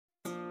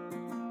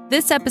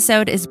This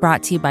episode is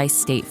brought to you by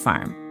State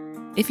Farm.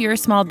 If you're a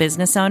small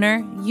business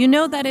owner, you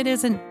know that it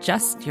isn't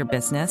just your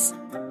business,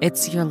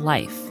 it's your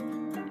life.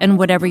 And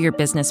whatever your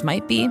business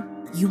might be,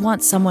 you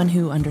want someone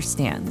who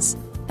understands.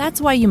 That's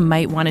why you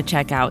might want to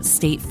check out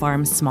State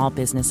Farm Small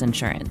Business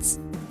Insurance.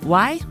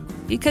 Why?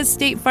 Because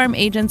State Farm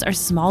agents are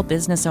small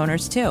business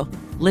owners too,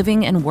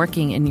 living and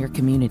working in your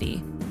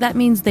community. That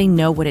means they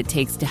know what it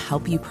takes to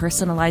help you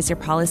personalize your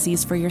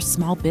policies for your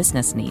small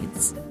business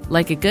needs.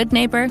 Like a good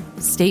neighbor,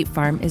 State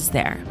Farm is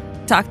there.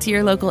 Talk to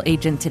your local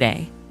agent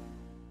today.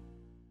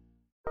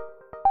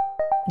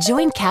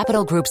 Join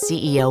Capital Group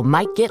CEO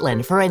Mike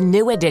Gitlin for a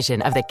new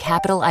edition of the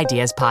Capital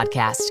Ideas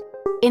Podcast.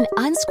 In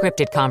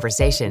unscripted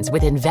conversations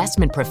with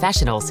investment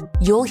professionals,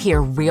 you'll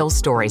hear real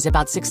stories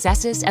about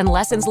successes and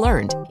lessons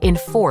learned,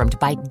 informed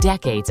by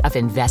decades of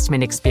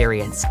investment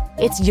experience.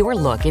 It's your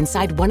look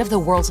inside one of the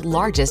world's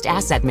largest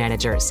asset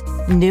managers.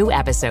 New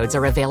episodes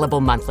are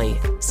available monthly.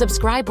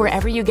 Subscribe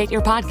wherever you get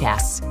your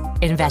podcasts.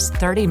 Invest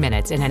 30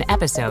 minutes in an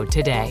episode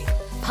today.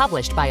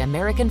 Published by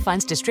American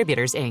Funds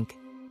Distributors, Inc.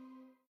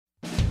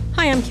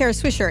 Hi, I'm Kara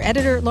Swisher,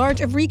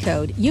 editor-at-large of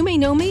Recode. You may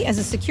know me as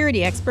a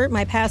security expert.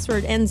 My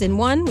password ends in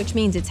 1, which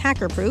means it's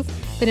hacker-proof.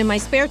 But in my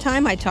spare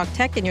time, I talk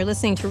tech, and you're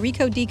listening to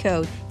Recode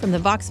Decode from the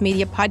Vox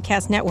Media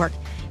Podcast Network.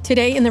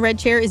 Today in the red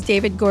chair is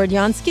David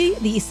Gordyansky,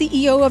 the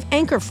CEO of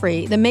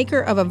AnchorFree, the maker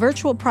of a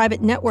virtual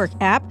private network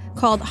app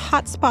called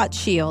Hotspot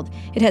Shield.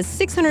 It has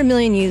 600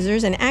 million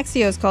users, and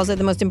Axios calls it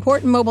the most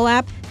important mobile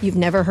app you've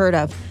never heard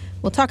of.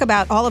 We'll talk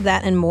about all of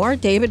that and more.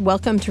 David,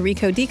 welcome to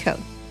Recode Decode.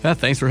 Yeah,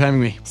 thanks for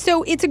having me.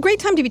 So it's a great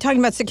time to be talking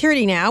about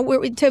security now.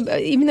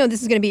 Even though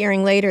this is going to be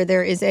airing later,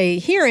 there is a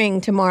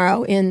hearing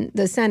tomorrow in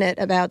the Senate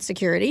about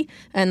security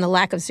and the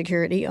lack of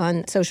security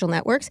on social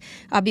networks.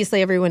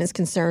 Obviously, everyone is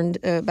concerned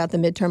about the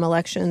midterm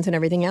elections and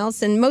everything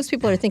else. And most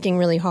people are thinking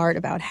really hard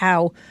about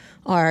how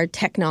our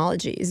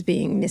technology is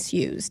being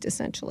misused,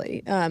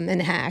 essentially,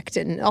 and hacked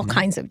and all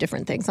kinds of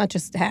different things, not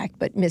just hacked,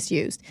 but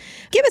misused.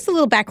 Give us a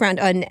little background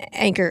on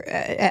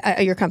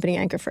your company,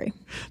 AnchorFree.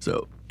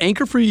 So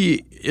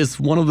AnchorFree is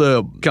one of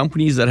the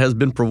companies that has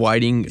been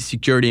providing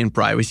security and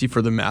privacy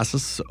for the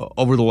masses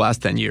over the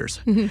last 10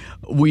 years.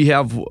 Mm-hmm. We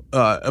have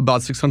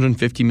about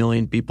 650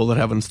 million people that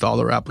have installed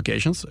our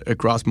applications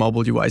across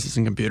mobile devices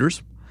and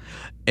computers.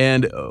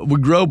 And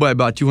we grow by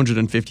about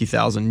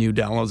 250,000 new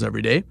downloads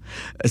every day.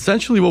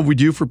 Essentially, what we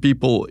do for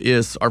people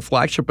is our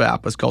flagship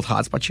app is called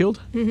Hotspot Shield.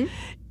 Mm-hmm.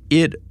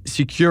 It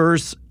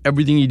secures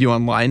everything you do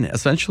online,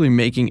 essentially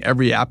making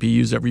every app you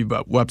use, every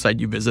website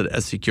you visit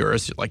as secure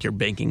as like your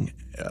banking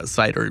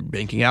site or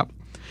banking app.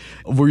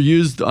 We're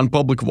used on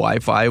public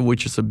Wi-Fi,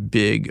 which is a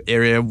big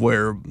area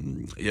where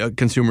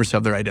consumers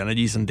have their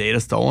identities and data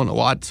stolen a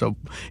lot. So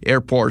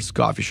airports,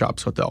 coffee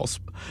shops, hotels,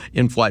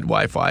 in-flight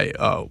Wi-Fi,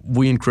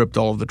 we encrypt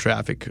all of the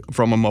traffic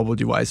from a mobile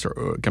device or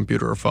a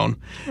computer or phone,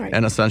 right,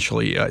 and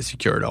essentially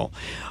secure it all.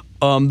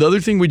 The other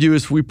thing we do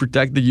is we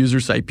protect the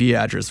user's IP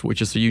address,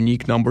 which is a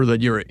unique number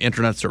that your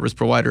internet service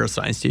provider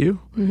assigns to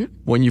you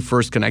when you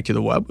first connect to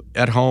the web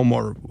at home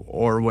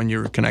or when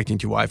you're connecting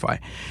to Wi-Fi.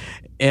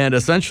 And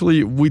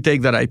essentially, we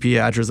take that IP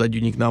address, that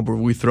unique number,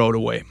 we throw it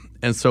away.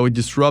 And so it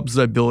disrupts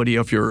the ability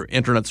of your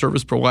internet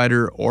service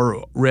provider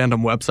or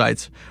random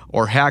websites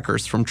or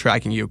hackers from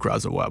tracking you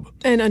across the web.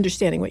 And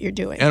understanding what you're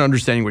doing.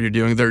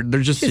 They're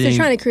just seeing... They're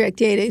trying to create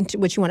data into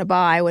what you want to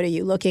buy. What are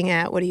you looking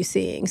at? What are you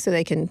seeing? So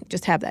they can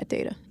just have that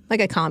data.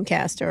 Like a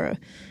Comcast or a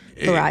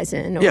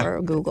Verizon or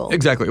Google.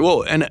 Exactly.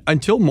 Well, and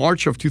until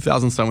March of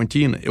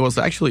 2017, it was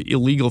actually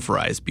illegal for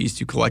ISPs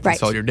to collect and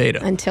sell your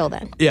data. Until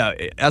then. Yeah.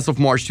 As of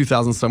March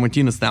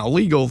 2017, it's now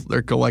legal.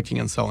 They're collecting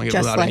and selling it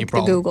without any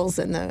problem. Just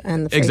like the Googles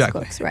and the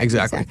exactly. Facebooks. Right.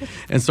 Exactly.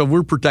 And so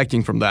we're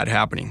protecting from that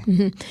happening.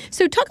 Mm-hmm.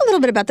 So talk a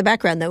little bit about the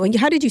background, though.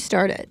 How did you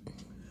start it?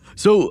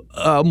 So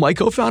my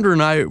co-founder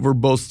and I were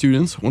both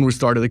students when we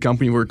started the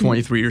company. We were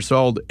 23 years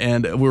old,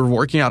 and we were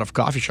working out of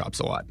coffee shops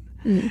a lot.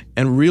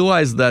 And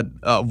realized that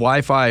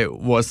Wi-Fi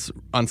was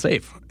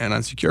unsafe and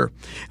unsecure.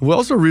 We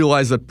also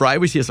realized that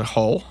privacy as a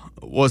whole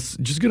was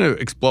just going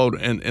to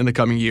explode in the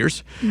coming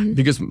years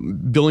because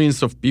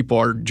billions of people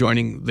are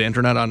joining the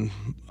internet on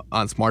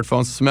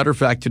smartphones. As a matter of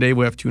fact, today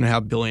we have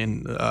 2.5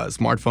 billion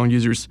smartphone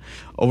users.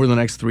 Over the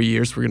next 3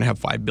 years, we're going to have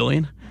 5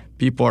 billion.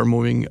 People are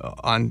moving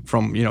on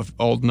from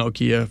old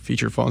Nokia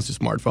feature phones to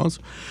smartphones.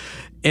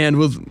 And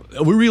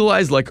we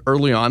realized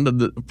early on that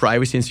the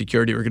privacy and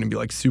security were going to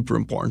be super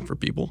important for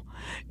people.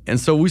 And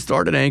so we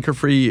started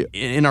AnchorFree.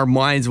 In our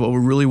minds, what we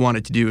really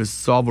wanted to do is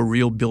solve a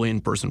real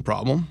billion-person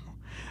problem.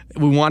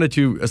 We wanted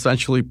to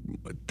essentially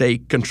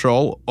take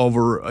control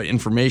over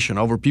information,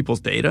 over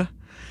people's data,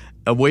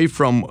 away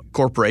from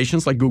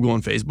corporations like Google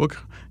and Facebook,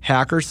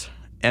 hackers,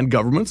 and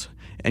governments,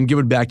 and give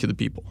it back to the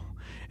people.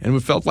 And we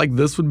felt like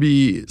this would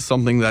be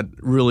something that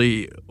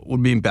really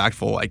would be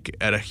impactful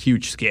at a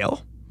huge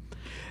scale.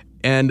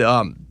 And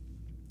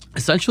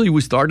essentially,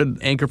 we started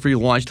AnchorFree,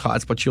 launched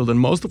Hotspot Shield, and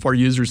most of our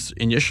users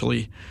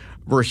initially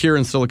were here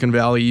in Silicon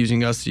Valley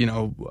using us,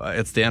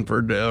 at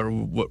Stanford or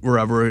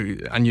wherever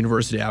on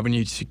University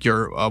Avenue to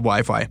secure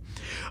Wi-Fi.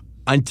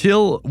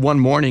 Until one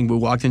morning, we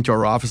walked into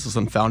our offices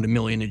and found 1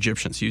 million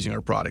Egyptians using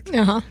our product.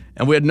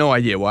 And we had no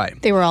idea why.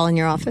 They were all in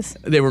your office?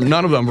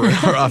 None of them were in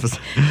our office.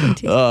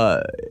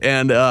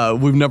 And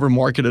we've never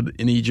marketed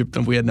in Egypt,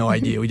 and we had no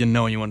idea. We didn't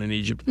know anyone in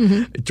Egypt.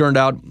 It turned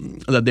out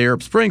that the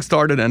Arab Spring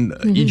started, and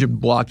Egypt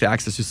blocked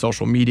access to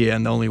social media,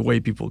 and the only way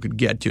people could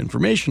get to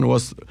information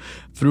was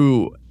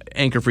through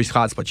Anchor Free's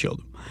Hotspot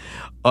Shield.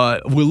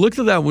 We looked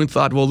at that and we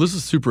thought, well, this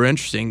is super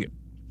interesting.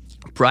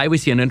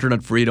 Privacy and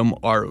internet freedom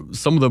are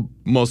some of the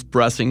most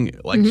pressing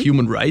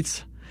human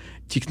rights,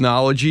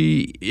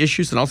 technology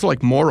issues, and also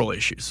moral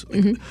issues.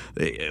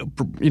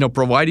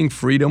 Providing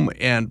freedom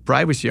and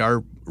privacy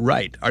are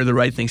the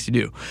right things to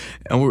do.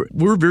 And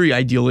we're very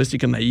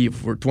idealistic and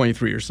naive. We're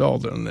 23 years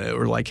old, and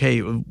we're like,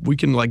 hey, we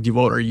can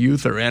devote our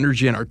youth, our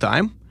energy, and our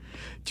time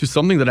to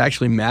something that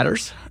actually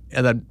matters,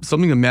 and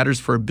something that matters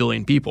for 1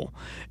 billion people.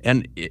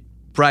 And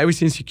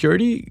privacy and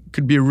security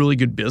could be a really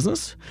good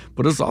business,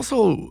 but it's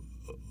also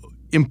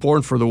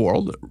important for the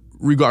world,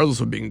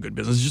 regardless of being a good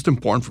business. It's just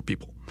important for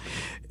people.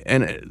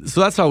 And so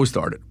that's how we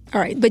started.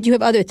 All right, but you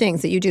have other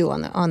things that you do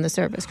on the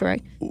service,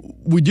 correct?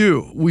 We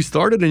do. We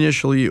started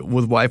initially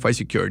with Wi-Fi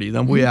security.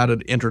 Then we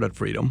added internet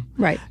freedom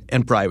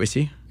and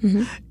privacy.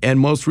 And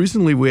most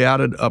recently, we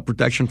added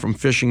protection from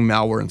phishing,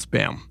 malware, and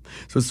spam.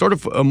 So it's sort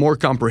of a more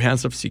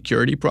comprehensive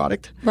security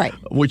product,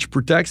 which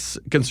protects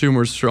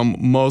consumers from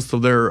most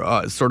of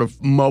their sort of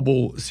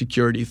mobile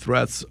security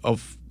threats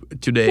of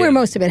today. Where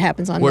most of it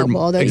happens on mobile,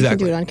 although you can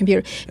do it on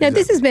computer. Now,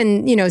 this has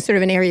been, sort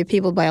of an area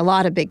peopled by a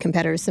lot of big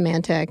competitors,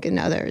 Symantec and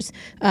others,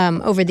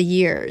 over the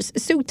years.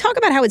 So talk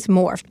about how it's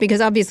morphed, because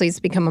obviously it's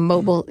become a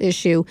mobile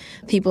issue.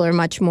 People are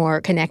much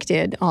more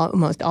connected,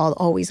 almost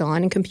always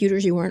on. And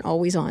computers, you weren't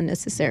always on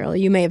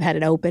necessarily. You may have had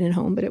it open at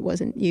home, but it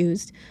wasn't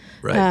used.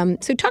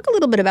 Right. So talk a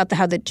little bit about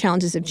how the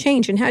challenges have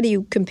changed and how do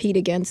you compete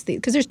against these?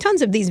 Because there's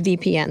tons of these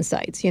VPN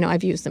sites.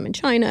 I've used them in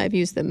China. I've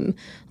used them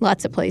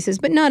lots of places,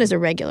 but not as a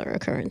regular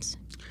occurrence.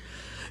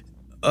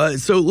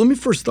 So let me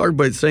first start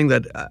by saying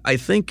that I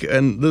think,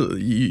 and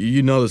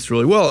you know this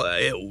really well,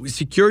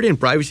 security and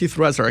privacy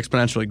threats are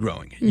exponentially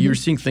growing. You're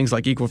seeing things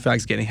like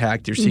Equifax getting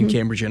hacked. You're seeing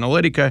Cambridge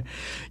Analytica.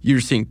 You're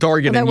seeing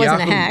Target and Yahoo. That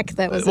wasn't a hack.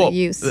 That was a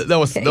use case. That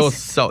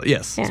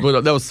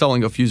was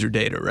selling of user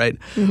data, right?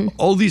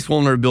 All these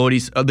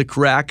vulnerabilities, the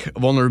crack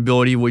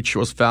vulnerability, which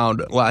was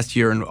found last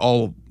year in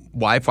all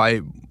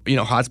Wi-Fi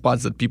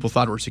hotspots that people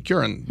thought were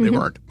secure, and they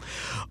weren't.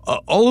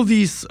 All of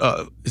these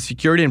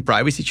security and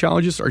privacy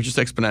challenges are just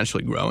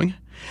exponentially growing.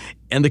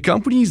 And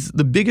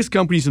the biggest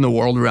companies in the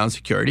world around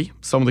security,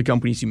 some of the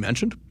companies you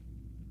mentioned,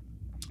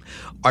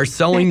 are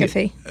selling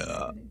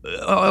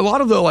a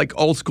lot of the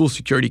old school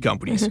security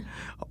companies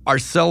are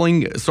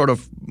selling sort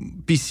of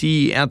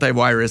PC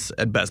antivirus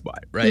at Best Buy,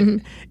 right?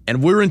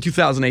 And we're in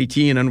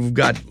 2018 and we've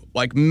got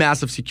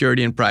massive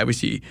security and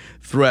privacy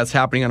threats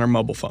happening on our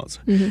mobile phones.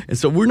 And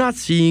so we're not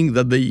seeing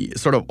that the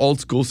sort of old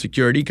school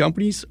security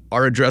companies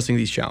are addressing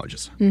these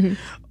challenges.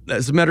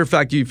 As a matter of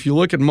fact, if you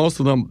look at most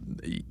of them,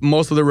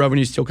 most of their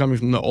revenue is still coming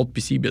from the old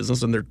PC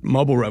business, and their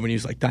mobile revenue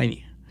is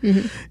tiny.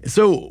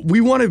 So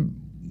we want to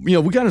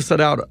we kind of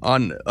set out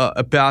on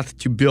a path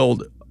to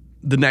build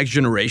the next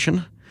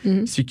generation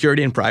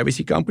security and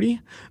privacy company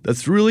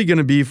that's really going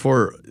to be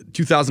for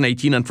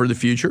 2018 and for the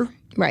future.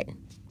 Right.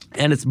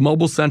 And it's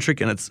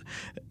mobile-centric, and it's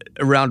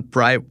around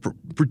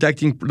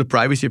protecting the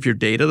privacy of your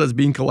data that's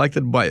being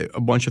collected by a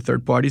bunch of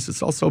third parties.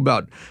 It's also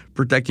about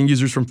protecting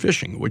users from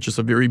phishing, which is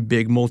a very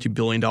big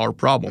multi-billion-dollar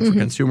problem for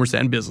consumers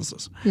and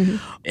businesses,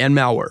 and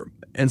malware.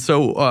 And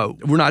so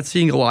we're not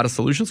seeing a lot of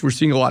solutions. We're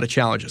seeing a lot of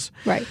challenges.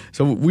 Right.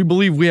 So we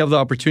believe we have the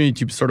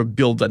opportunity to sort of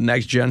build a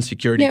next-gen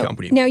security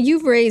company. Now,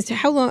 you've raised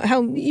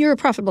how you're a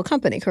profitable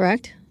company,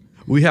 correct?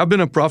 We have been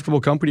a profitable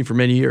company for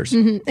many years.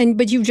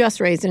 But you've just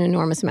raised an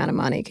enormous amount of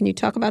money. Can you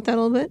talk about that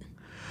a little bit?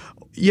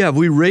 Yeah,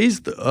 we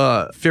raised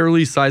a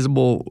fairly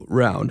sizable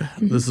round.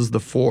 This is the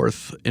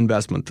fourth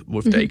investment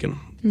we've taken.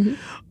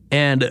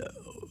 And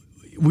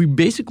we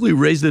basically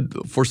raised it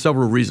for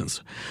several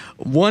reasons.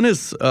 One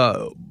is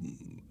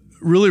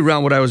really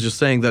around what I was just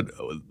saying, that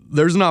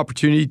there's an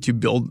opportunity to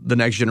build the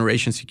next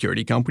generation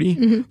security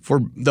company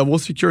that will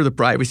secure the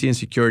privacy and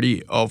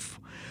security of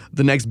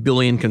the next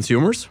billion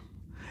consumers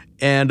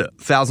and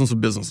thousands of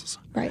businesses.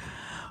 Right.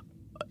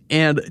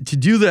 And to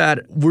do that,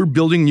 we're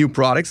building new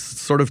products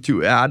sort of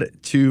to add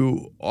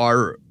to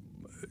our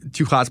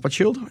Hotspot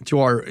Shield,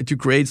 to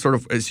create sort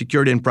of a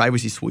security and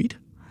privacy suite.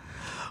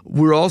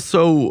 We're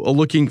also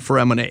looking for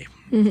M&A.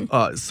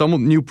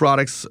 Some new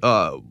products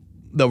that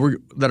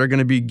are going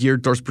to be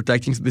geared towards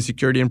protecting the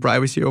security and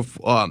privacy of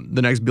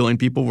the next billion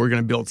people we're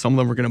going to build. Some of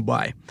them we're going to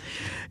buy.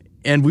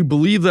 And we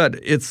believe that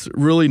it's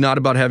really not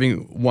about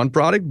having one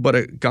product, but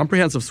a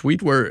comprehensive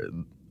suite where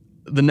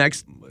the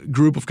next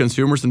group of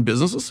consumers and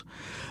businesses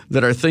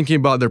that are thinking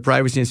about their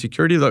privacy and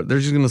security, they're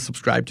just going to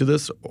subscribe to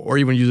this or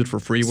even use it for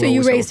free. So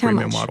you raised how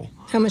much?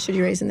 How much did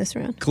you raise in this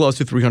round? Close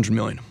to $300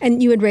 million.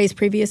 And you had raised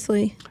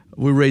previously?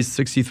 We raised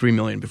 $63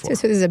 million before.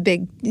 So this is a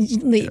big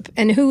leap.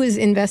 And who is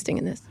investing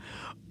in this?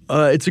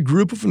 It's a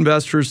group of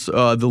investors.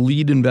 The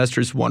lead investor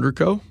is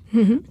WonderCo,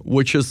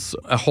 which is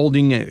a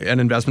holding an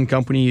investment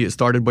company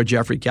started by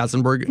Jeffrey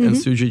Katzenberg and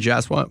Sujay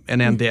Jaswant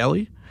and Ann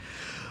Daly.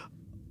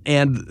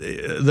 And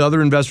the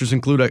other investors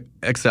include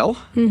Excel,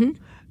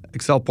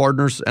 Excel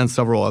Partners, and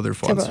several other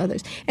funds. Several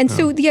others. And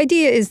so the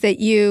idea is that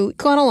you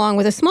gone along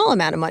with a small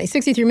amount of money.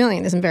 $63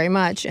 million isn't very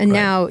much. And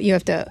now you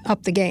have to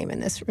up the game in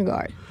this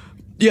regard.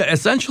 Yeah,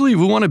 essentially,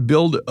 we want to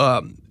build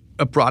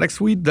a product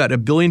suite that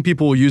 1 billion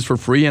people will use for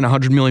free and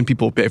 100 million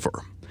people will pay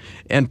for.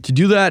 And to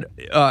do that,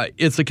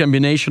 it's a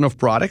combination of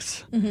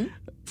products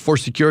for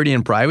security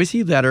and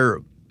privacy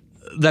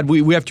that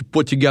we have to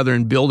put together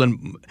and build.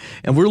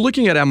 And we're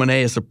looking at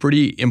M&A as a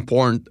pretty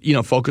important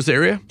focus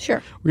area.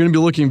 Sure. We're going to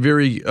be looking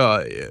very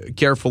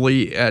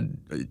carefully at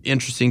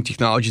interesting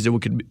technologies that we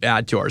could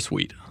add to our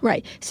suite.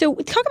 Right. So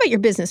talk about your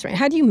business, right?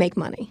 How do you make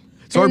money?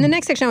 So in the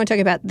next section, I want to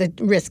talk about the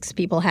risks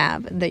people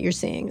have that you're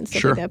seeing and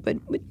stuff like that.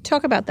 But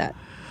talk about that.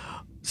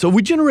 So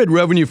we generate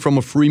revenue from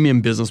a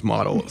freemium business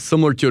model,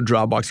 similar to a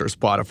Dropbox or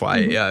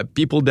Spotify.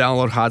 People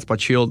download Hotspot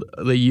Shield,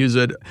 they use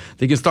it,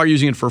 they can start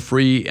using it for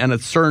free, and at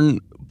certain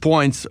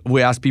points,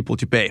 we ask people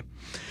to pay.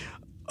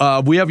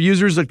 We have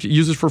users that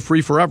use it for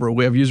free forever.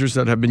 We have users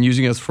that have been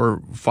using us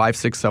for 5,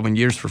 6, 7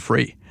 years for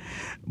free.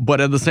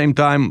 But at the same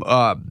time,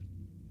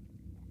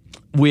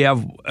 we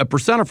have a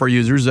percent of our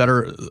users that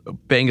are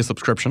paying a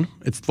subscription.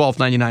 It's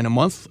 $12.99 a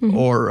month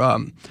or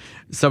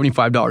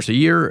 $75 a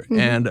year,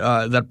 and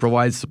that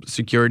provides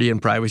security and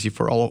privacy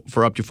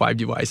for up to 5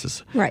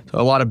 devices. Right. So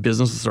a lot of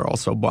businesses are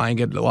also buying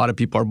it. A lot of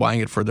people are buying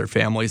it for their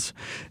families.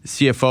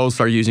 CFOs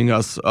are using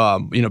us.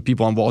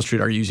 People on Wall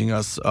Street are using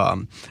us.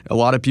 A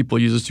lot of people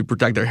use us to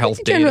protect their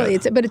health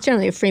data. But it's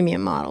generally a freemium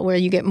model where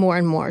you get more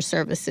and more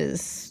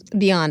services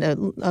beyond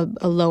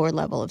a lower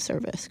level of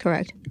service,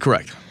 correct?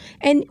 Correct.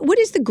 And what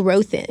is the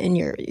growth in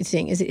you're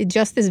seeing? Is it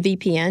just this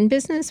VPN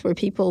business or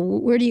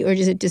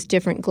is it just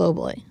different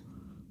globally?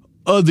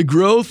 The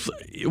growth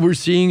we're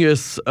seeing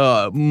is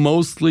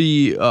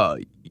mostly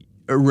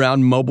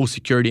around mobile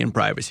security and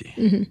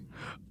privacy.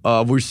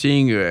 We're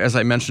seeing, as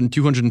I mentioned,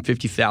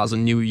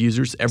 250,000 new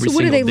users every single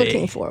day. So what are they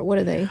looking for? What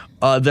are they?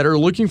 That are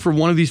looking for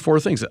one of these 4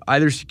 things,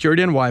 either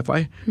security and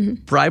Wi-Fi,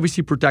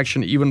 privacy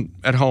protection even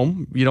at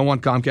home. You don't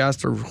want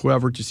Comcast or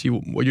whoever to see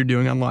what you're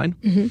doing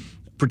online.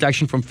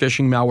 Protection from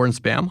phishing, malware, and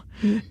spam,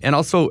 and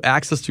also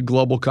access to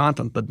global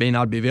content that may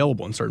not be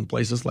available in certain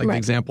places, like the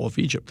example of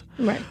Egypt.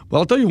 Right. Well,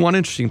 I'll tell you one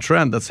interesting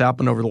trend that's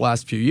happened over the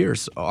last few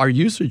years. Our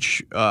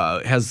usage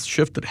has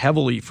shifted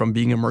heavily from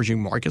being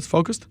emerging markets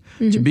focused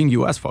to being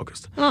U.S.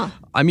 focused.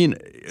 I mean,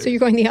 so you're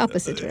going the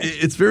opposite direction.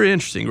 It's very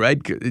interesting,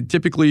 right?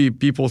 Typically,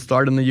 people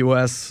start in the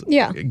U.S.,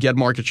 get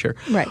market share.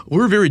 Right.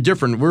 We're very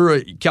different. We're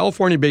a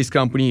California-based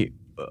company.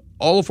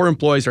 All of our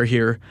employees are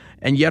here,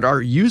 and yet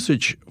our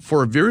usage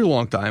for a very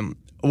long time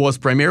was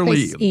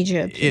primarily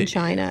Egypt and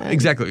China.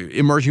 Exactly,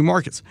 emerging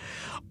markets.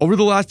 Over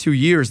the last 2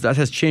 years, that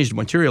has changed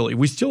materially.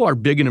 We still are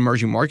big in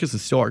emerging markets and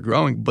still are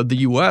growing, but the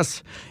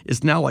U.S.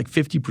 is now like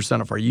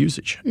 50% of our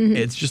usage.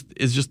 It's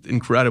just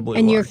incredibly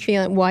and large. you're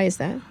feeling, why is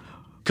that?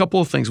 A couple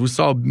of things. We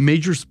saw a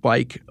major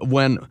spike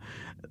when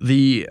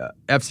the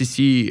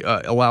FCC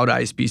allowed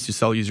ISPs to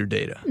sell user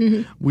data.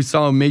 We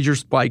saw a major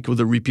spike with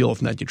the repeal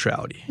of net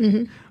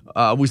neutrality.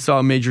 We saw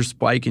a major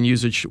spike in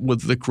usage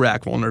with the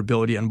crack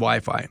vulnerability and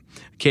Wi-Fi,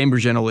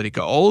 Cambridge Analytica,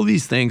 all of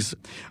these things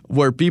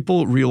where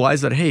people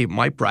realize that, hey,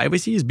 my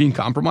privacy is being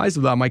compromised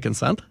without my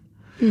consent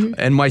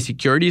and my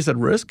security is at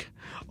risk.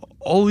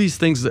 All these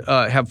things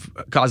have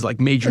caused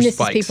like major spikes.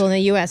 This is people in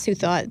the U.S. who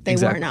thought they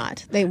were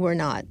not. They were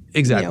not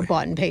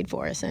bought and paid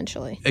for,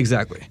 essentially.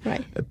 Exactly.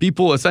 Right.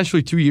 People,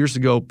 essentially 2 years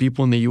ago,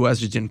 people in the U.S.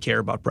 just didn't care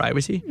about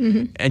privacy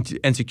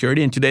and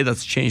security. And today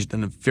that's changed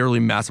in a fairly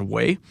massive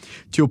way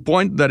to a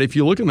point that if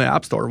you look in the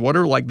App Store, what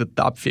are like the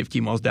top 50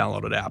 most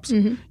downloaded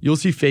apps? You'll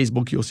see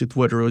Facebook, you'll see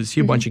Twitter, you'll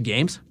see a bunch of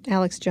games.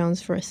 Alex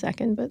Jones for a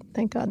second, but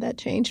thank God that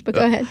changed. But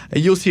go ahead.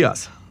 And you'll see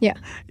us. Yeah.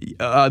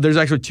 There's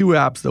actually 2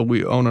 apps that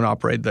we own and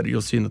operate that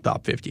you'll see in the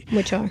top 50.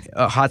 Which are?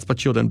 Hotspot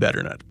Shield and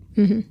BetterNet.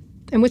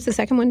 And what's the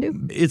second one do?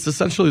 It's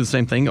essentially the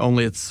same thing,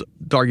 only it's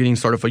targeting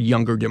sort of a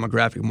younger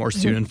demographic, more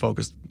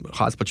student-focused.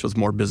 Hotspot Shield is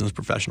more business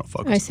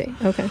professional-focused. I see.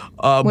 Okay.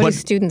 What do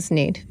students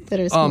need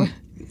that is more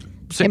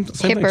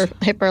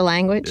hipper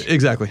language?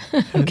 Exactly.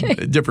 Okay.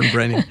 Different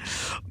branding.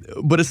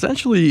 But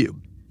essentially,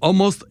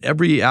 almost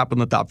every app in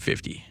the top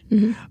 50,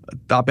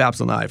 top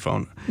apps on the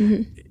iPhone,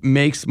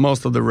 makes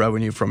most of the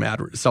revenue from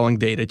selling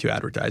data to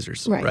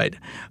advertisers, right?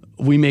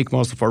 We make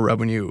most of our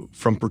revenue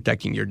from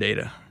protecting your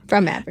data.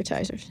 From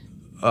advertisers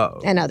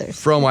and others.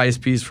 From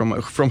ISPs,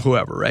 from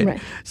whoever,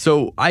 right?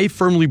 So I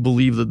firmly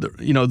believe that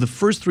the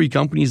first 3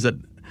 companies that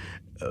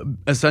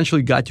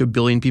essentially got to 1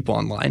 billion people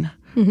online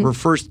were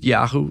first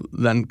Yahoo,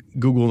 then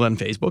Google, then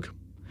Facebook.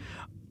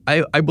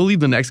 I believe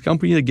the next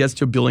company that gets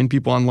to 1 billion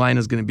people online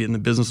is going to be in the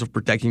business of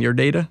protecting your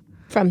data.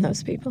 From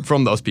those people.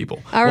 From those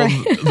people. All right.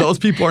 Well, those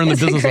people are in the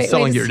business of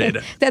selling your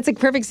data. That's a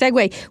perfect segue.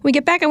 When we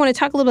get back, I want to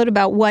talk a little bit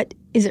about what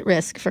is at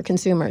risk for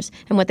consumers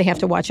and what they have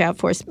to watch out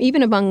for,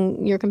 even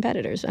among your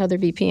competitors, other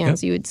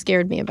VPNs. You had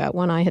scared me about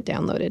one I had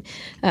downloaded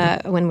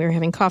when we were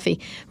having coffee.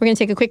 We're going to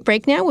take a quick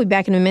break now. We'll be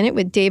back in a minute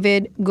with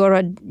David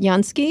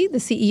Gorodziansky, the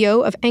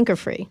CEO of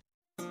Anchor-Free.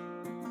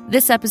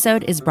 This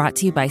episode is brought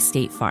to you by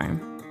State Farm.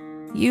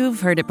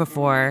 You've heard it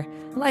before.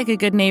 Like a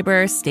good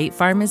neighbor, State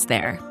Farm is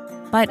there.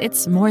 But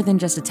it's more than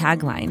just a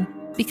tagline,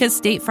 because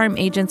State Farm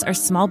agents are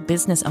small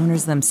business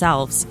owners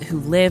themselves who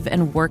live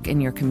and work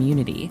in your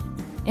community.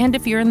 And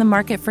if you're in the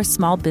market for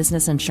small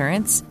business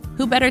insurance,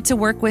 who better to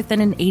work with than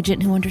an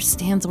agent who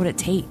understands what it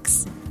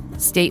takes?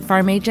 State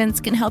Farm agents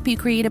can help you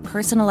create a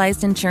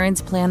personalized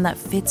insurance plan that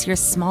fits your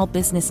small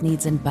business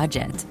needs and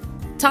budget.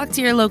 Talk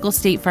to your local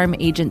State Farm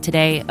agent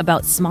today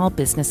about small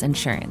business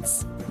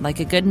insurance. Like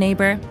a good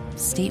neighbor,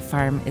 State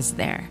Farm is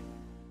there.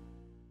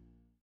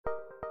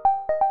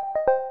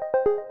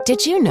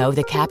 Did you know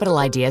the Capital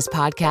Ideas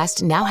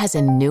podcast now has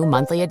a new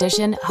monthly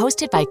edition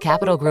hosted by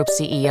Capital Group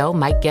CEO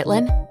Mike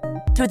Gitlin?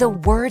 Through the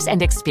words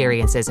and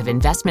experiences of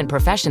investment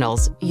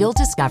professionals, you'll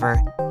discover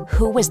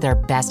who was their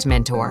best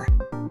mentor,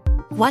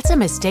 what's a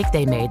mistake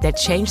they made that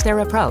changed their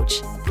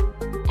approach,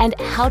 and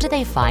how do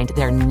they find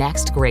their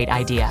next great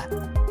idea.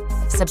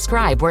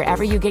 Subscribe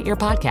wherever you get your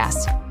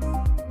podcasts.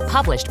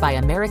 Published by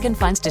American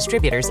Funds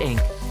Distributors,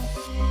 Inc.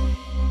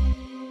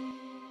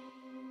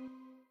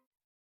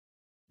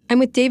 I'm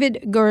with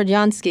David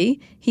Gorodziansky.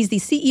 He's the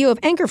CEO of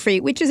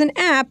Anchor-Free, which is an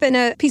app and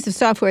a piece of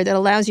software that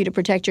allows you to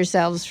protect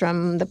yourselves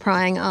from the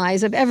prying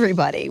eyes of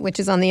everybody, which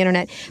is on the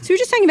internet. So we were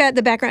just talking about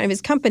the background of his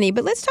company,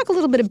 but let's talk a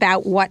little bit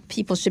about what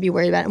people should be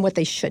worried about and what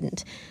they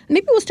shouldn't.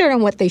 Maybe we'll start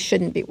on what they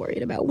shouldn't be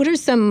worried about. What are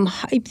some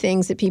hype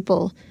things that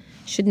people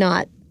should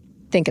not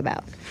think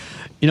about?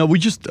 We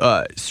just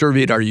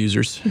surveyed our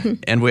users,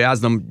 and we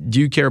asked them, do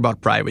you care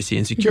about privacy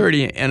and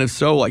security? And if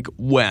so,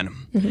 when?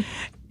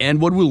 And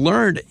what we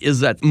learned is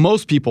that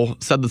most people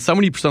said that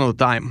 70% of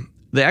the time,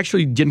 they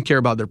actually didn't care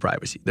about their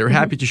privacy. They were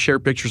happy to share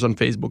pictures on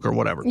Facebook or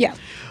whatever. Yeah.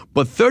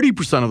 But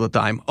 30% of the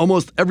time,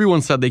 almost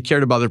everyone said they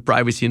cared about their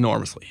privacy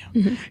enormously.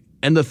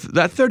 And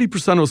that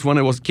 30% was when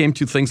it came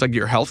to things like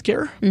your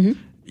healthcare,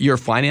 your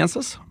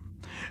finances,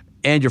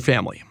 and your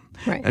family.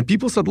 Right. And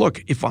people said,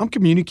 look, if I'm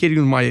communicating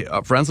with my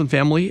friends and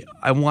family,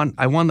 I want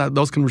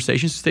those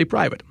conversations to stay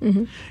private.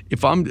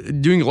 If I'm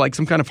doing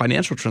some kind of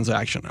financial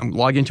transaction, I'm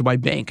logging into my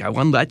bank, I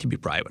want that to be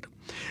private.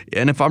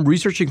 And if I'm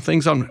researching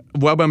things on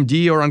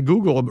WebMD or on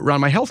Google around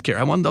my healthcare,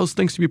 I want those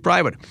things to be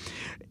private.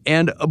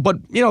 But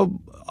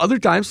other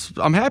times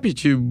I'm happy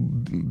to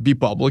be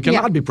public and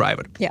not be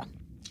private. Yeah.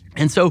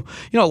 And so,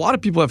 a lot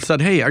of people have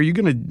said, hey, are you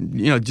going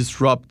to,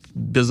 disrupt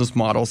business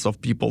models of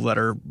people that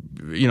are,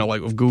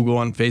 like of Google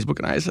and Facebook?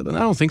 And I said, I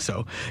don't think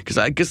so. Because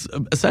I guess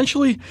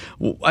essentially,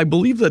 I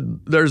believe that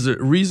there's a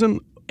reason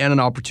and an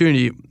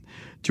opportunity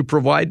to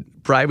provide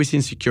privacy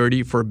and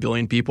security for 1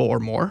 billion people or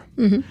more.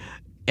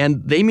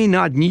 And they may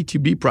not need to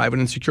be private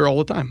and secure all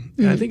the time.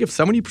 And I think if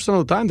 70%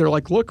 of the time they're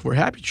like, look, we're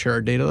happy to share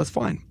our data, that's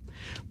fine.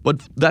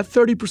 But that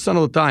 30%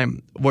 of the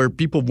time where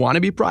people want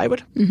to be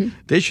private,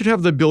 they should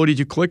have the ability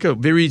to click a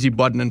very easy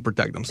button and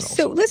protect themselves.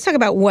 So let's talk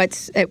about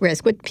what's at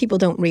risk, what people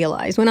don't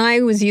realize. When I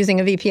was using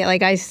a VPN,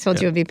 like I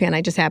told you a VPN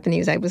I just happened to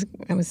use, I was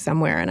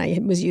somewhere and I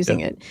was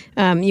using it.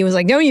 You was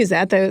like, don't use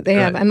that. They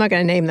have, I'm not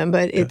going to name them,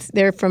 but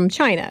they're from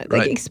China.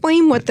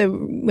 Explain what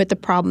the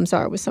problems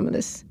are with some of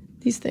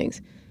these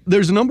things.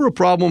 There's a number of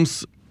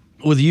problems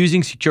with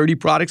using security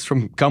products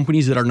from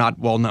companies that are not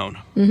well known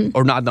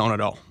or not known at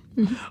all.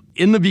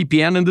 In the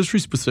VPN industry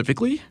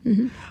specifically,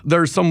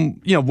 there are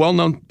some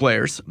well-known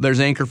players.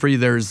 There's Anchor-Free,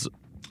 there's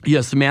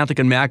Symantec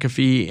and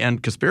McAfee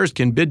and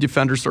Kaspersky and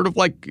Bitdefender, sort of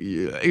like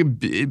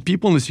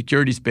people in the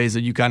security space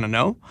that you kind of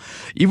know.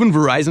 Even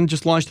Verizon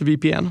just launched a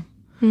VPN.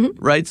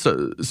 Right,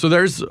 so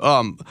there's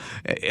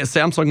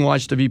Samsung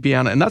launched a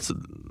VPN, and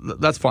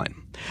that's fine.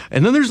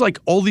 And then there's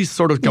all these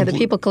sort of the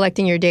people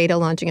collecting your data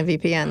launching a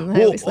VPN.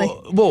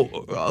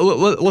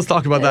 Let's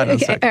talk about that in a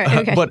second. All right,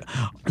 okay. But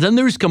then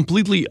there's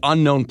completely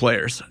unknown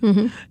players.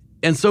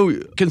 And so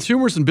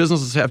consumers and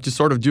businesses have to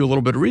sort of do a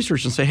little bit of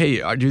research and say,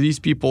 hey, are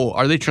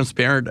they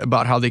transparent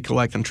about how they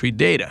collect and treat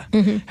data?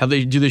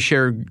 Do they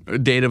share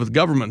data with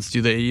governments?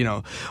 Do they,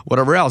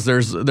 whatever else? There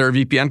are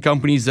VPN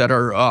companies that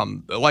are,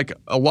 like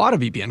a lot of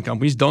VPN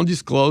companies, don't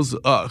disclose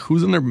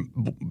who's on their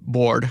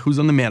board, who's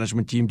on the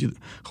management team,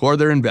 who are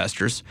their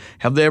investors.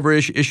 Have they ever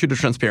issued a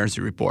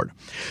transparency report?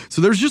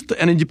 So there's just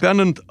an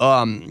independent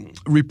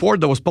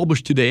report that was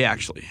published today,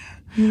 actually.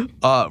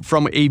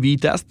 From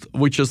AV-Test,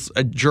 which is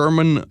a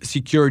German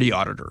security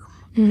auditor.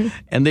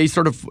 And they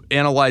sort of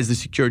analyze the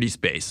security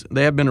space.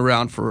 They have been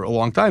around for a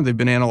long time. They've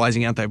been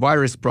analyzing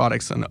antivirus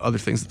products and other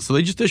things. So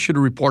they just issued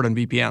a report on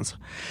VPNs.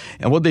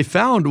 And what they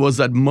found was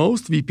that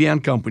most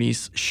VPN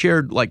companies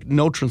shared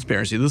no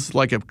transparency. This is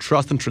like a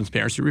trust and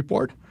transparency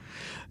report.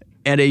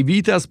 And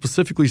AV-Test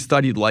specifically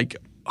studied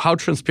how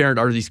transparent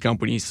are these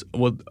companies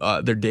with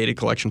their data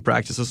collection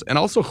practices, and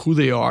also who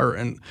they are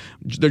and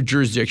their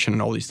jurisdiction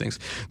and all these things.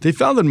 They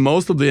found that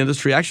most of the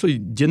industry actually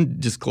didn't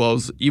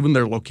disclose even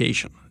their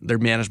location, their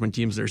management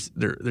teams, their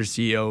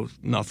CEO,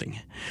 nothing.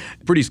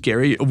 Pretty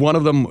scary. One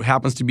of them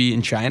happens to be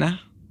in China,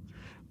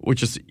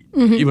 which is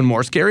even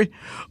more scary.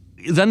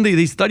 Then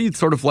they studied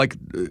sort of like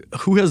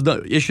who has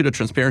issued a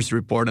transparency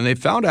report, and they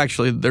found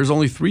actually there's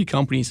only 3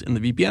 companies in the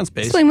VPN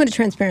space. Explain what a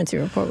transparency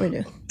report would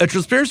do. A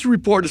transparency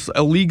report is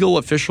a legal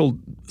official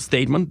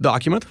statement,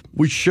 document,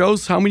 which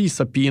shows how many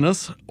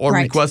subpoenas or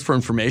requests for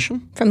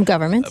information from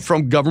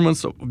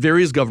governments,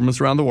 various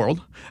governments around the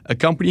world, a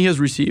company has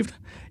received,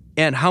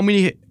 and how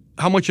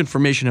much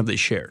information have they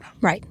shared.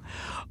 Right.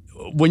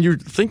 When you're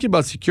thinking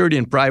about security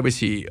and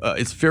privacy,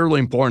 it's fairly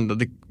important that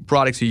the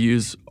products you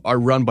use are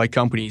run by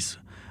companies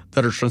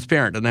that are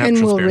transparent and have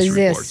transparency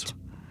reports.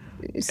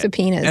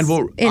 Subpoenas, and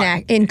will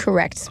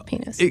incorrect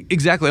subpoenas.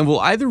 Exactly, and will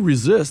either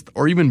resist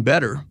or even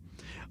better,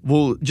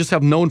 will just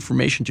have no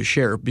information to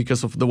share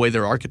because of the way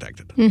they're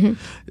architected.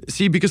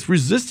 See, because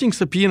resisting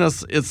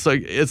subpoenas, it's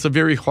a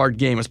very hard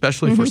game,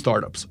 especially for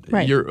startups.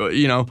 Right.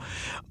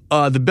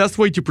 The best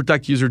way to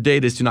protect user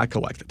data is to not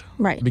collect it.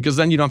 Right. Because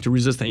then you don't have to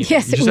resist anything.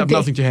 Yes, you just have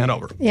nothing to hand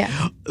over.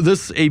 Yeah.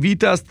 This A/B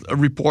test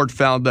report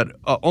found that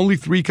only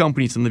 3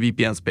 companies in the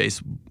VPN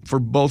space for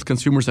both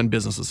consumers and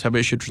businesses have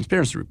issued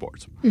transparency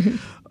reports.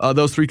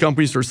 Those 3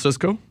 companies are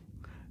Cisco,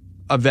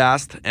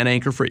 Avast, and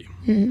Anchor Free.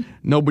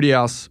 Nobody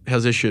else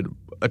has issued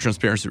a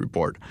transparency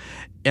report.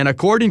 And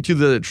according to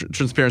the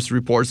transparency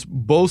reports,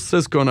 both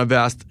Cisco and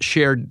Avast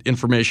shared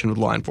information with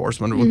law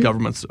enforcement, with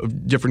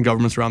different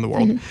governments around the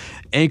world.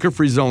 Anchor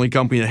Free is the only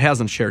company that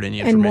hasn't shared any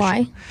information. And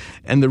why?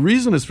 And the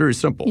reason is very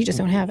simple. You just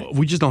don't have it.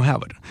 We just don't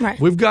have it. Right.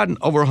 We've gotten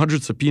over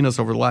 100 subpoenas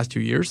over the last 2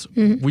 years.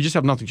 We just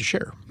have nothing to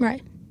share.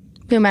 Right.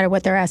 No matter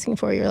what they're asking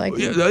for, you're like...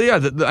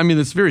 I mean,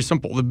 it's very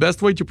simple. The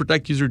best way to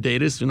protect user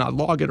data is to not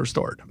log it or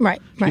store it.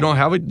 Right. If you don't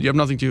have it, you have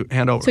nothing to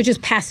hand over. So it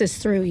just passes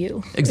through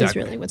you. Exactly.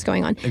 Is really what's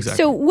going on.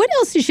 Exactly. So what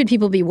else should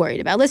people be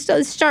worried about? Let's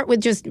start with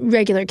just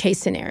regular case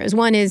scenarios.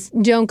 One is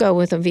don't go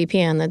with a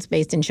VPN that's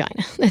based in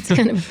China. That's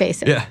kind of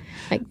basic. Yeah.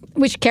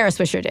 Which Kara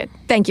Swisher did.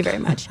 Thank you very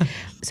much.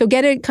 So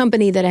get a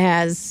company that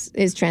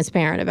is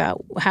transparent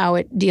about how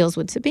it deals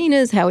with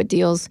subpoenas, how it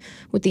deals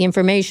with the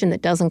information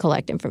that doesn't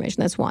collect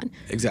information. That's one.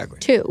 Exactly.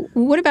 2,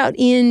 what about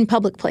in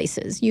public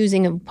places,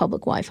 using of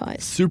public Wi-Fi?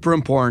 Super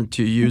important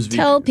to use VPN.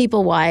 Tell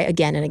people why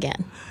again and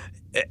again.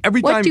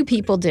 What do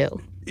people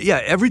do?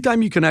 Yeah, every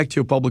time you connect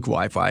to a public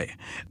Wi-Fi,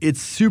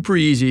 it's super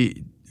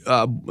easy.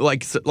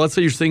 Let's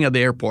say you're sitting at the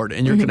airport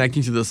and you're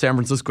connecting to the San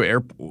Francisco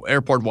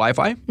airport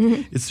Wi-Fi.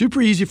 It's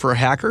super easy for a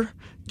hacker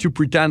to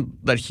pretend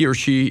that he or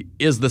she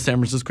is the San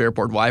Francisco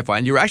airport Wi-Fi,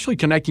 and you're actually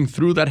connecting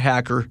through that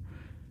hacker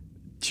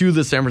to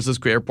the San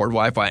Francisco airport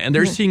Wi-Fi, and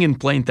they're seeing in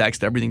plain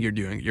text everything you're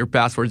doing, your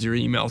passwords, your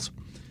emails.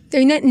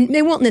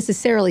 They won't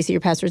necessarily see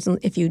your passwords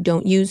if you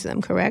don't use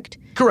them, correct?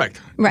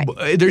 Correct. Right.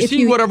 They're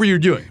seeing whatever you're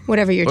doing.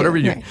 Whatever you're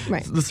doing.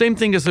 Right. The same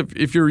thing as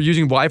if you're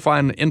using Wi-Fi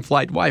and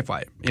in-flight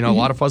Wi-Fi. A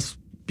lot of us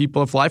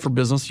people that fly for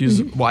business use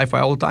Wi-Fi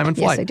all the time in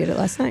flight. Yes, I did it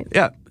last night.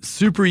 Yeah.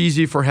 Super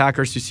easy for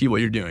hackers to see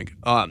what you're doing.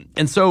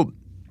 And so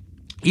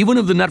even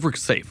if the network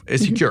is safe,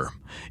 is secure,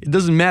 it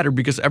doesn't matter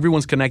because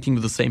everyone's connecting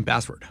with the same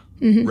password,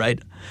 right?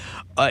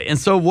 And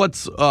so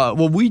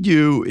what we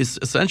do is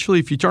essentially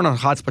if you turn on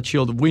Hotspot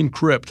Shield, we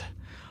encrypt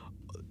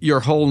your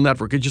whole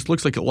network. It just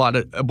looks like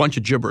a bunch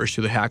of gibberish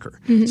to the hacker.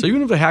 So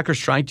even if the hacker's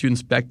trying to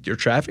inspect your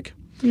traffic,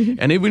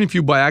 and even if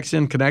you by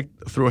accident connect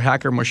through a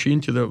hacker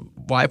machine to the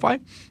Wi-Fi,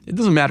 it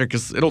doesn't matter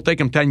because it'll take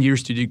them 10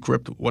 years to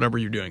decrypt whatever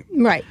you're doing.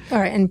 Right. All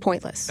right. And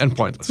pointless.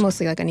 It's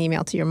mostly like an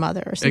email to your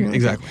mother or something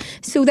exactly. like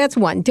that. So that's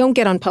one. Don't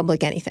get on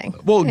public anything.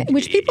 Well,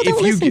 which people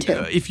don't listen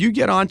to. If you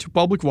get onto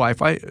public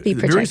Wi-Fi,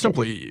 very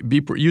simply,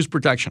 use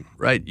protection,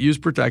 right? Use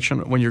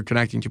protection when you're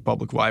connecting to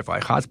public Wi-Fi.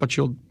 Hotspot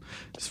Shield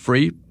is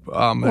free.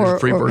 There's a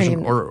free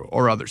version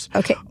or others.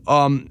 Okay.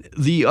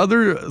 The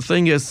other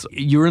thing is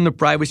you're in the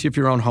privacy of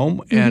your own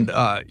home and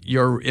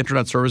your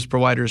internet service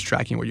provider is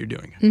tracking what you're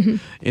doing.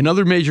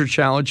 Another major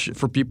challenge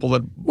for people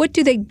that... What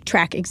do they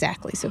track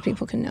exactly so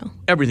people can know?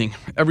 Everything.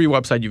 Every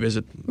website you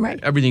visit. Right.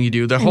 Everything you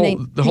do. The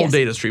whole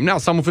data stream. Now,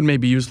 some of it may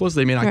be useless.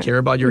 They may not care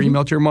about your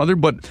email to your mother,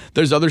 but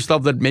there's other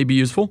stuff that may be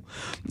useful.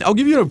 I'll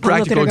give you a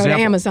practical example. Look at her go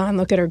to Amazon.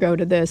 Look at her go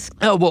to this.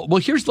 Oh, well,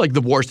 here's like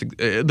the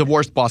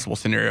worst possible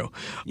scenario.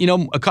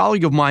 A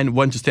colleague of mine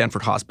went to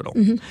Stanford Hospital.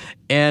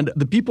 And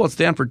the people at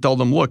Stanford told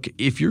them, look,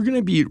 if you're going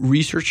to be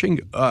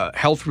researching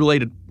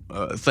health-related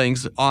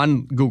things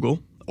on Google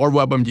or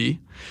WebMD,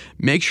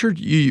 make sure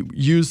you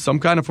use some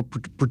kind of a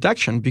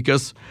protection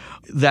because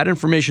that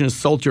information is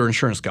sold to your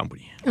insurance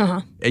company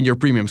and your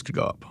premiums could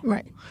go up.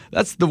 Right.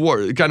 That's the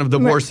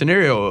worst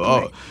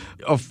scenario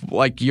of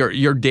like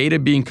your data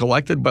being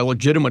collected by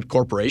legitimate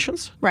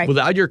corporations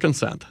without your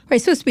consent. Right.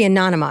 It's supposed to be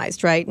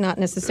anonymized, right? Not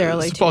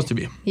necessarily. It's supposed to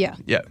be. Yeah.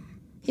 Yeah.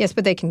 Yes,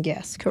 but they can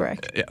guess,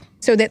 correct? Yeah.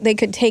 So that they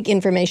could take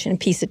information and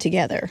piece it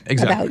together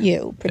about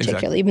you,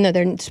 particularly, even though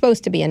they're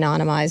supposed to be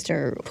anonymized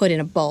or put in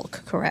a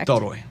bulk, correct?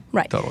 Totally.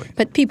 Right. Totally.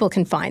 But people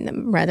can find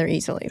them rather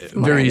easily,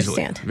 from what I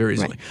understand. Very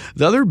easily. Right.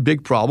 The other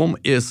big problem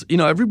is,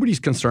 everybody's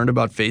concerned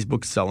about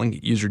Facebook selling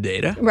user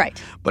data.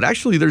 Right. But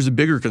actually, there's a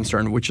bigger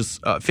concern, which is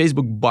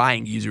Facebook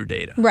buying user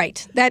data.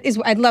 Right. That is,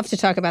 I'd love to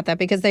talk about that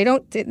because they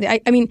don't,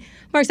 I mean,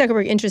 Mark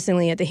Zuckerberg,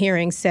 interestingly, at the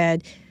hearing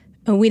said,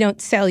 we don't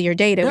sell your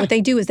data. What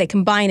they do is they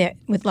combine it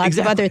with lots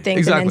of other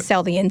things and then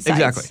sell the insights.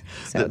 Exactly.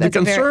 So the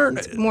concern,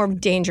 it's a more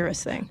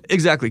dangerous thing.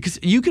 Exactly, because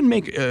you can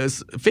make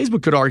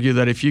Facebook could argue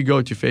that if you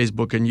go to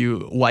Facebook and you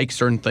like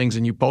certain things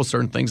and you post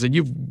certain things, that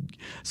you've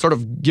sort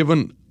of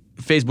given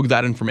Facebook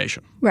that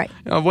information. Right.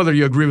 Whether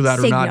you agree with that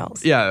Signals. or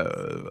not.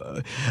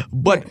 Yeah.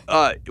 But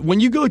when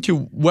you go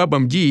to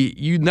WebMD,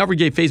 you never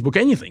gave Facebook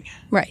anything.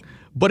 Right.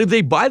 But if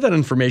they buy that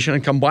information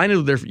and combine it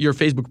with your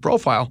Facebook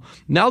profile,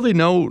 now they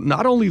know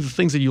not only the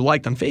things that you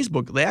liked on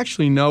Facebook, they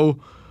actually know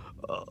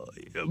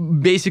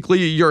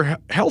basically your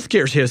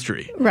healthcare's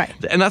history. Right.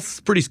 And that's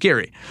pretty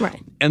scary.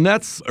 Right. And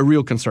that's a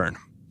real concern.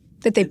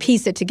 That they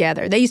piece it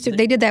together. They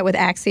did that with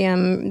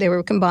Axiom. They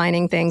were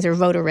combining things or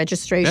voter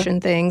registration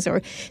things,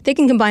 or they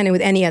can combine it with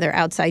any other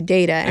outside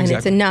data, and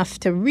it's enough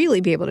to really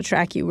be able to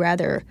track you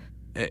rather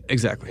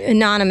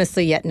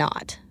anonymously yet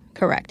not.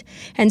 Correct.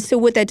 And so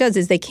what that does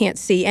is they can't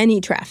see any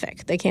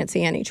traffic.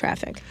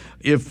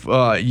 If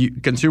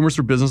consumers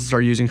or businesses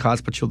are using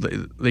Hotspot Shield,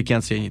 they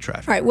can't see any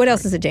traffic. All right. What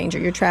else is a danger?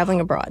 You're traveling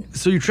abroad.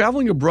 So you're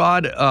traveling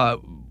abroad,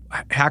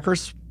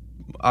 hackers,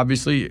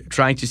 obviously,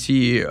 trying to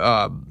see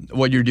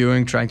what you're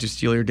doing, trying to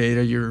steal your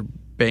data. You're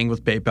paying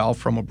with PayPal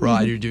from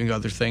abroad. You're doing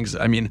other things.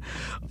 I mean,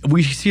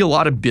 we see a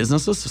lot of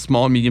businesses,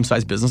 small and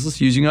medium-sized businesses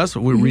using us.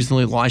 We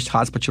recently launched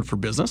Hotspot Shield for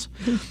Business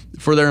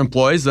for their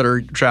employees that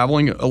are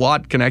traveling a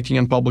lot, connecting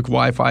on public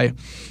Wi-Fi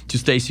to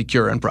stay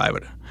secure and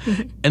private.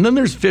 And then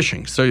there's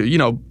phishing.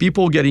 So,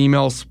 people get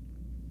emails,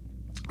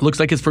 looks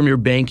like it's from your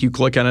bank, you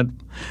click on it,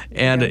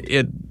 and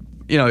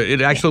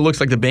it actually looks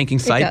like the banking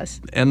site. It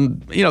does.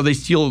 And,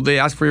 they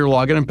ask for your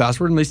login and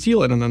password and they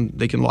steal it and then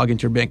they can log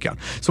into your bank account.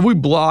 So we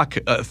block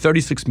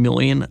 36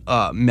 million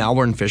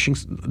malware and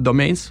phishing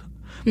domains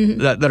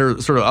that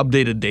are sort of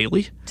updated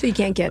daily. So you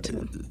can't get to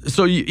them.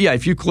 So,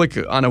 if you click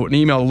on an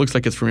email that looks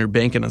like it's from your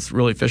bank and it's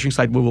really a phishing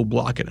site, we will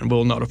block it and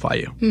we'll notify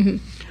you.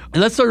 And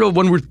that's sort of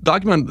when we're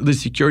talking about the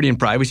security and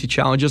privacy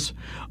challenges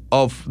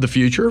of the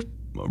future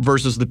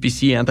versus the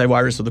PC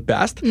antivirus of the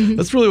past.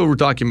 That's really what we're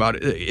talking about.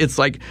 It's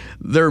like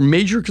there are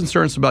major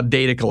concerns about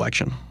data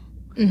collection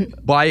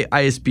by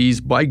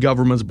ISPs, by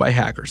governments, by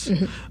hackers.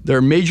 There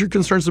are major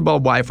concerns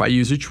about Wi-Fi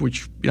usage,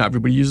 which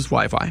everybody uses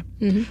Wi-Fi.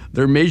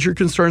 There are major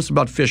concerns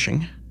about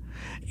phishing,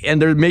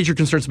 and there are major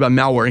concerns about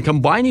malware. And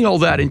combining all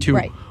that into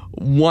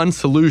one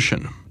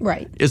solution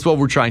is what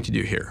we're trying to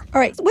do here. All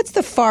right. What's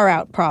the far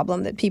out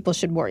problem that people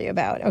should worry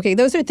about? Okay,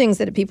 those are things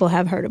that people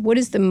have heard of. What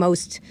is the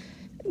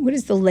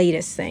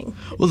latest thing?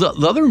 Well,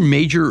 the other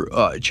major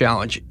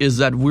challenge is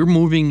that we're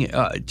moving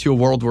to a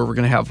world where we're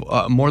going to have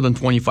more than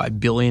 25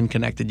 billion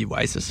connected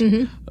devices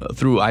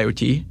through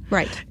IoT.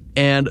 Right.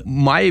 And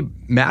my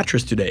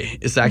mattress today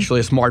is actually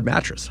a smart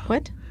mattress.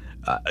 What?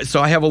 So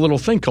I have a little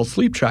thing called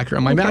Sleep Tracker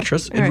on my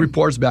mattress. It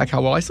reports back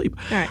how well I sleep.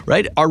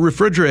 Right? Our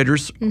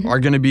refrigerators are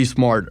going to be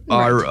smart.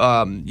 Our,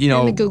 and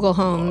the Google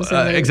Homes.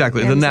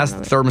 Exactly. The Nest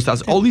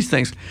thermostats, all these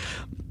things.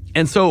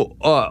 And so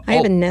I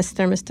have a Nest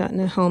thermostat in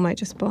a home I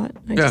just bought.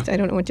 I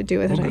don't know what to do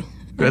with it.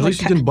 At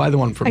least you didn't buy the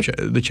one from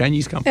the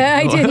Chinese company.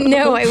 I didn't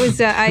know. I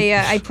was.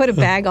 I put a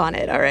bag on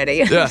it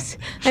already. I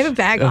have a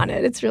bag on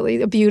it. It's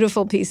really a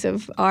beautiful piece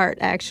of art.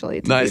 Actually,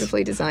 it's a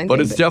beautifully designed.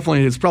 But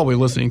it's probably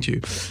listening to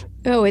you.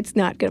 Oh, it's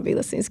not going to be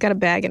listening. It's got a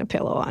bag and a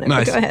pillow on it.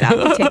 Nice. But go ahead.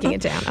 I'll be taking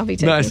it down. it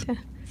down.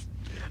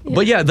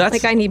 Yeah. But that's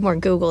like I need more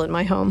Google in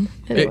my home.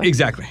 Anyway.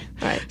 Exactly.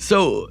 All right.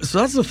 So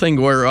that's the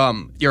thing where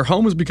your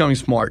home is becoming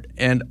smart,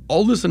 and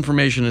all this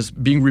information is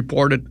being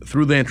reported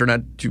through the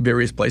internet to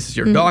various places,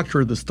 your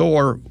doctor, the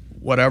store,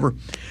 whatever.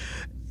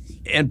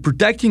 And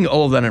protecting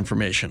all of that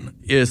information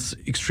is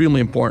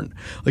extremely important.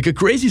 Like a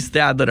crazy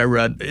stat that I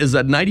read is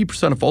that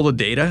 90% of all the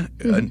data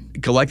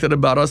collected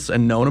about us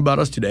and known about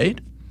us today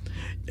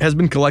has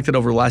been collected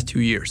over the last 2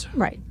 years.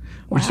 Right.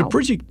 Which is a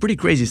pretty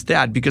crazy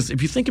stat, because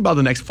if you think about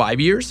the next 5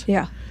 years,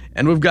 yeah,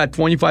 and we've got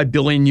 25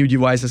 billion new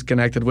devices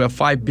connected, we have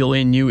 5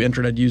 billion new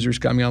internet users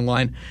coming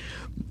online,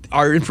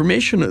 our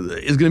information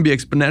is going to be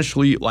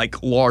exponentially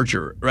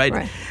larger,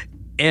 right?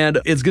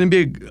 And it's going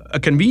to be a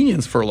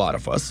convenience for a lot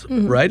of us,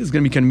 right? It's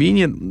going to be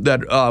convenient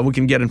that we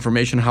can get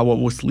information how what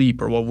we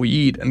sleep or what we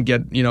eat, and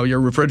get your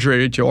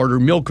refrigerator to order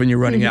milk when you're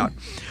running out.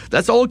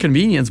 That's all a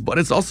convenience, but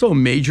it's also a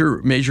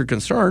major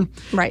concern,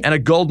 right, and a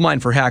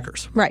goldmine for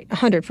hackers. Right,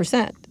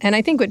 100%. And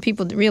I think what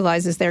people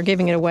realize is they're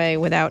giving it away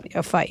without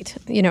a fight,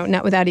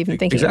 not without even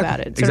thinking about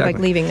it. Sort of like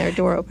leaving their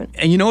door open.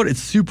 And you know what?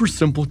 It's super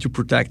simple to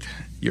protect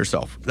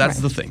yourself. That's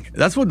the thing.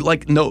 That's what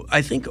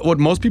I think what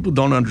most people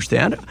don't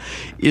understand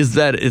is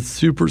that it's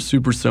super,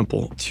 super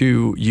simple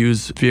to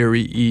use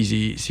very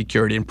easy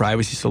security and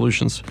privacy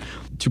solutions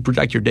to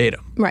protect your data.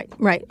 Right.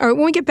 All right,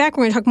 when we get back,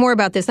 we're going to talk more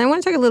about this. And I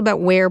want to talk a little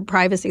about where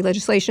privacy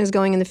legislation is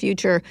going in the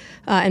future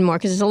and more,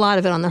 because there's a lot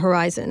of it on the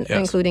horizon,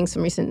 including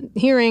some recent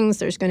hearings.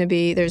 There's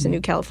a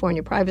new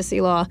California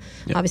privacy law.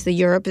 Yep. Obviously,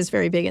 Europe is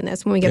very big in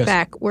this. When we get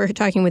back, we're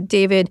talking with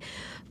David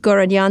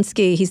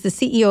Gorodziansky. He's the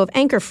CEO of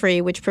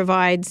AnchorFree, which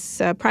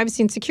provides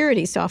privacy and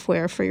security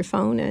software for your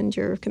phone and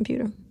your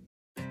computer.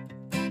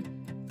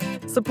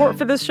 Support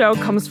for this show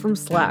comes from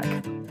Slack.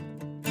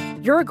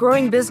 You're a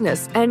growing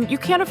business, and you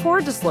can't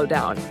afford to slow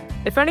down.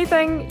 If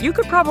anything, you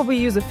could probably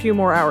use a few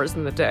more hours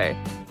in the day.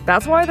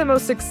 That's why the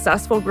most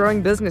successful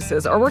growing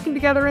businesses are working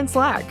together in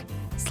Slack.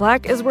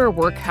 Slack is where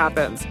work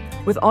happens,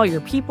 with all your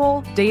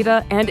people,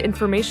 data, and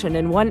information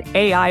in one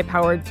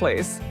AI-powered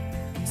place.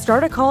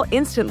 Start a call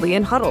instantly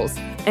in huddles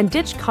and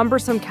ditch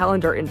cumbersome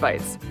calendar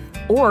invites.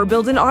 Or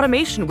build an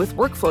automation with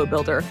Workflow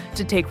Builder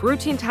to take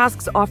routine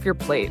tasks off your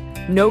plate.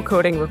 No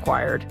coding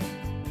required.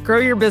 Grow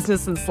your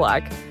business in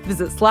Slack.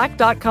 Visit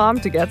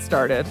slack.com to get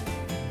started.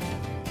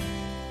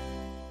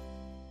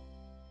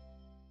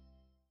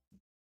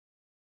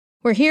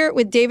 We're here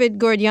with David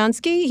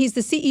Gorodziansky. He's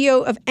the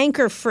CEO of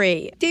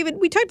AnchorFree.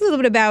 David, we talked a little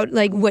bit about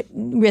what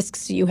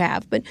risks you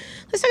have, but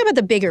let's talk about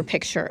the bigger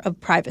picture of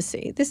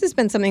privacy. This has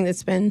been something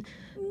that's been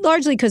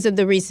largely because of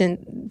the recent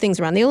things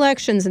around the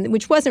elections,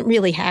 which wasn't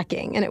really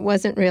hacking and it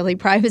wasn't really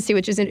privacy,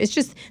 it's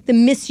just the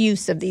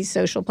misuse of these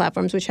social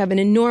platforms, which have an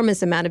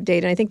enormous amount of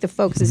data. And I think the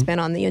focus has been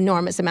on the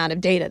enormous amount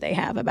of data they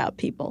have about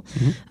people.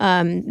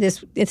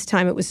 This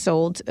time it was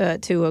sold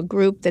to a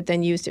group that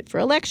then used it for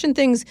election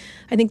things.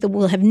 I think that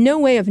we'll have no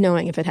way of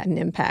knowing if it had an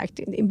impact,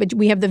 but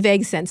we have the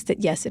vague sense that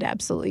yes, it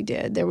absolutely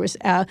did. There was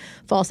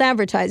false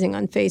advertising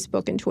on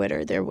Facebook and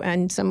Twitter,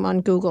 and some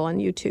on Google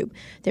and YouTube.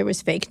 There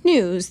was fake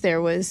news.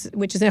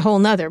 Which is a whole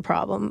nother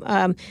problem.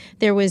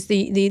 There was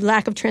the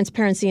lack of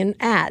transparency in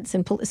ads,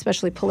 and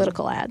especially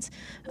political ads.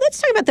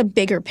 Let's talk about the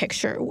bigger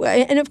picture.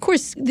 And of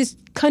course, this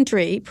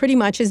country pretty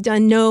much has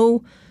done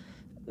no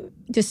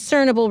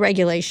discernible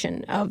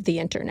regulation of the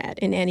internet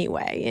in any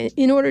way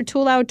in order to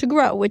allow it to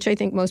grow, which I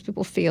think most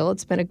people feel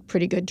it's been a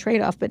pretty good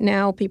trade-off. But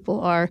now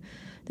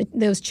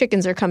those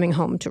chickens are coming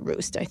home to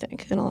roost, I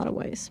think, in a lot of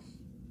ways.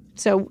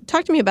 So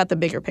talk to me about the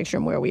bigger picture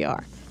and where we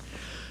are.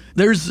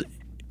 There's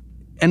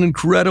an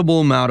incredible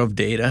amount of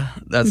data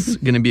that's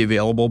going to be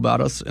available about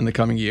us in the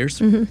coming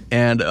years.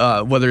 And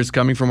whether it's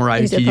coming from our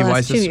IoT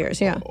devices 2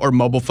 years, or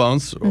mobile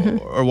phones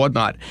or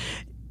whatnot.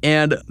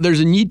 And there's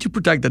a need to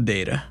protect the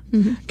data.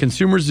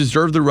 Consumers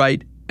deserve the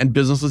right, and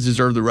businesses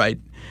deserve the right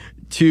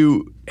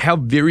to have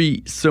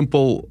very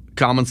simple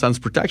common sense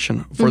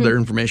protection for their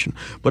information.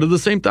 But at the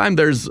same time,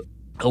 there's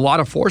a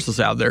lot of forces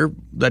out there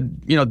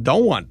that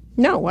don't want.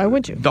 No, why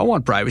would you? Don't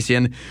want privacy.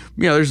 And,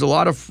 there's a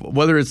lot of,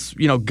 whether it's,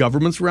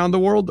 governments around the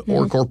world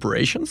or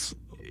corporations,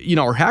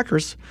 or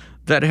hackers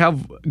that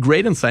have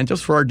great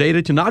incentives for our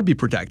data to not be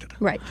protected.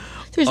 Right.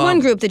 There's one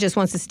group that just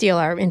wants to steal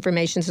our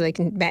information so they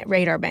can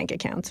raid our bank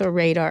accounts or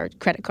raid our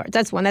credit cards.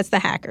 That's one. That's the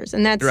hackers.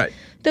 And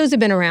those have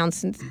been around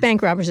since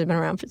bank robbers have been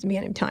around for the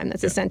beginning of time.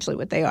 That's essentially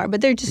what they are.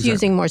 But they're just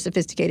using more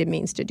sophisticated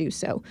means to do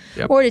so.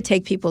 Or to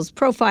take people's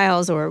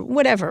profiles or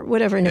whatever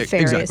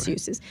nefarious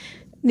uses.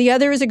 The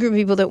other is a group of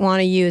people that want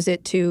to use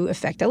it to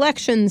affect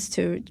elections,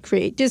 to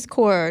create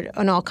discord,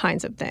 and all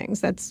kinds of things.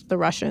 That's the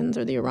Russians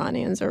or the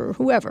Iranians or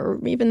whoever,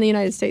 even the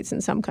United States in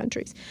some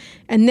countries.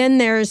 And then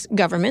there's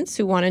governments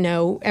who want to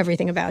know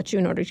everything about you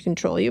in order to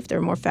control you, if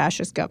they're more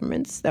fascist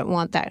governments that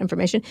want that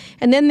information.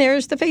 And then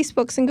there's the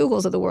Facebooks and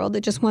Googles of the world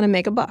that just want to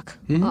make a buck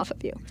off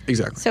of you.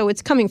 Exactly. So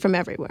it's coming from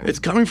everywhere. It's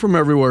coming from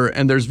everywhere,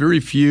 and there's very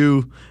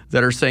few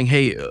that are saying,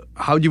 hey,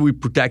 how do we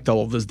protect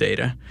all of this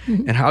data?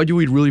 And how do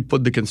we really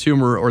put the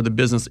consumer or the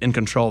business in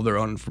control of their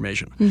own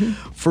information?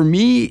 For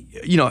me,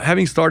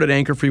 having started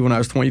AnchorFree when I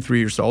was 23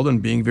 years old and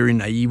being very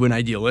naive and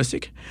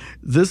idealistic,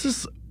 this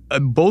is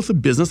both a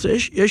business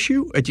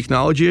issue, a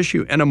technology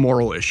issue, and a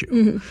moral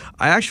issue.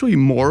 I actually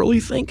morally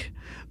think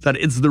that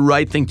it's the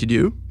right thing to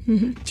do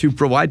to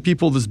provide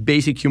people this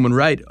basic human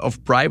right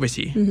of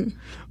privacy,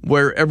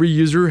 where every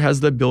user has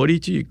the ability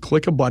to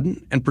click a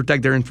button and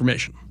protect their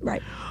information.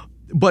 Right.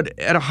 But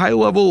at a high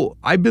level,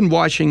 I've been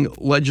watching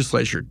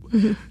legislature.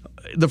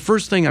 The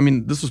first thing,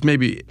 this was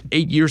maybe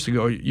 8 years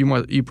ago.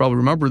 You probably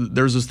remember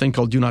there was this thing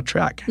called Do Not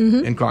Track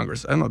in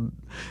Congress. I don't know.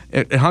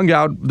 It hung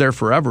out there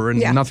forever, and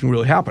nothing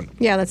really happened.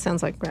 Yeah, that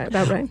sounds like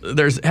about right.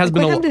 What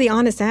happened to the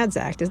Honest Ads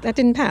Act? That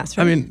didn't pass,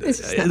 right?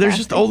 There's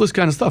just all this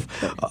kind of stuff.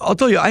 I'll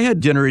tell you, I had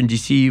dinner in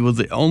D.C. with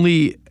the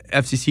only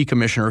FCC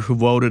commissioner who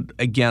voted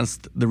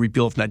against the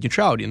repeal of net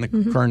neutrality in the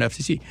current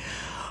FCC.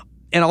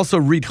 And also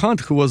Reed Hundt,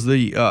 who was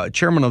the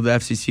chairman of the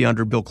FCC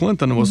under Bill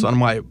Clinton,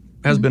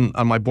 has been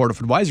on my board of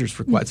advisors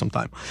for quite some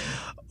time.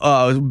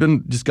 We've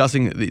been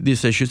discussing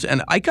these issues,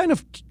 and I kind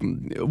of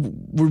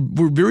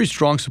we're very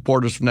strong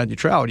supporters of net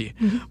neutrality,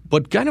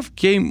 but kind of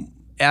came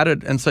at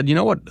it and said, you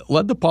know what,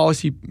 let the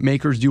policy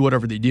makers do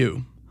whatever they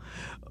do.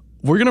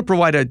 we're going to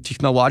provide a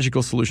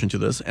technological solution to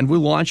this, and we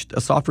launched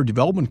a software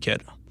development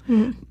kit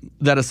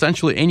that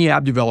essentially any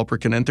app developer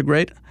can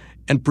integrate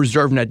and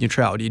preserve net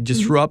neutrality. It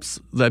disrupts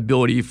the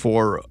ability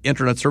for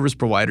internet service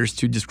providers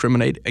to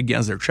discriminate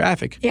against their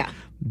traffic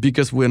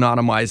because we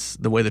anonymize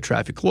the way the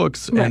traffic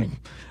looks. Right. And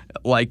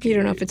like You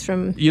don't know if it's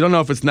from... You don't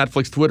know if it's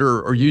Netflix,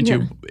 Twitter, or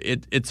YouTube.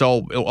 It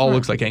all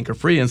looks like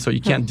anchor-free, and so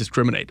you can't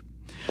discriminate.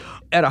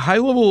 At a high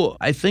level,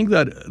 I think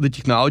that the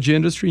technology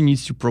industry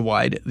needs to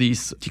provide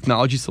these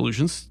technology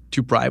solutions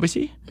to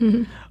privacy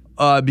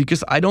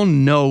because I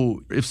don't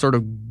know if sort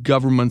of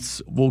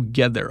governments will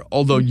get there.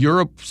 Although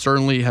Europe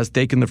certainly has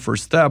taken the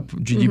first step,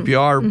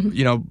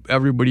 GDPR,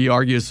 everybody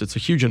argues it's a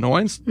huge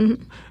annoyance.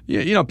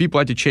 People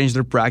had to change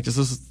their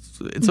practices.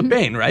 It's a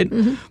pain, right?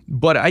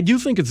 But I do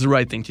think it's the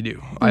right thing to do.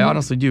 I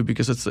honestly do,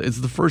 because it's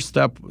the first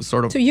step,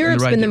 sort of. So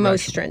Europe's in the right been the direction.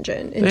 most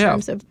stringent in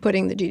terms of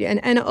putting the GDPR,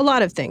 and a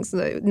lot of things.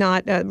 The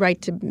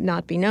right to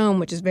not be known,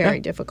 which is very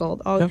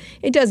difficult.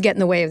 It does get in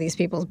the way of these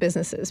people's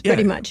businesses,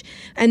 pretty much.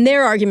 And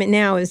their argument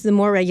now is the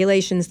more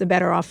regulations, the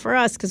better off for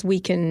us, because we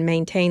can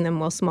maintain them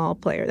while small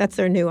players. That's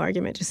their new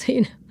argument, just so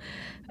you know.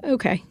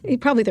 Okay,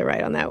 probably they're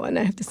right on that one.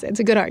 I have to say it's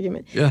a good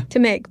argument to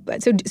make.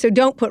 But so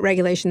don't put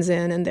regulations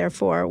in, and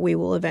therefore we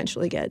will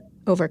eventually get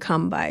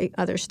overcome by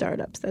other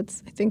startups.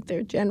 That's, I think,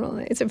 their general.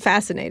 It's a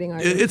fascinating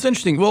argument. It's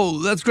interesting. Well,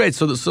 that's great.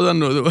 So then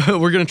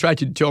we're going to try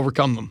to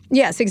overcome them.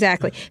 Yes,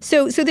 exactly.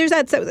 So there's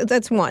that. So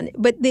that's one.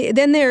 But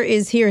then there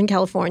is here in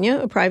California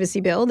a privacy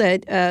bill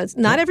that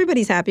not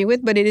everybody's happy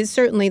with, but it is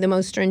certainly the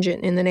most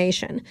stringent in the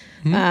nation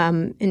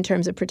in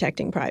terms of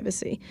protecting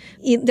privacy.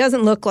 It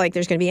doesn't look like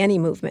there's going to be any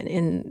movement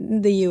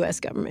in the U.S.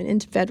 government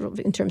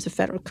in terms of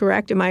federal.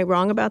 Correct? Am I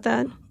wrong about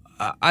that?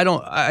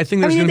 I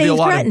think there's going to be a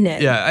lot of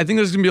it. Yeah, I think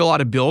there's going to be a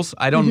lot of bills.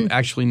 I don't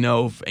actually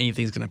know if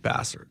anything's going to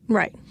pass.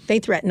 Right. They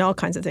threaten all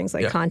kinds of things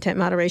like content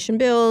moderation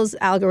bills,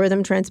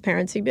 algorithm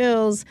transparency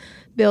bills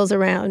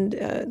around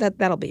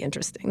that'll be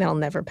interesting. That'll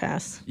never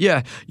pass.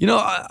 Yeah.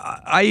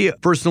 I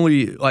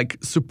personally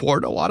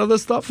support a lot of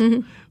this stuff.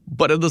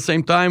 But at the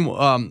same time,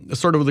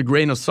 sort of with a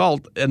grain of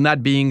salt, and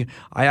that being,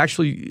 I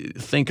actually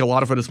think a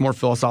lot of it is more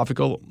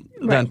philosophical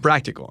than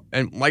practical.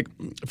 And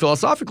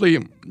philosophically,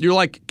 you're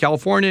like,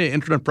 California,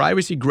 internet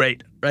privacy,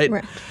 great,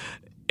 right?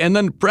 And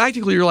then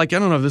practically, you're like, I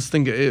don't know,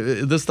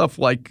 this stuff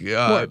works.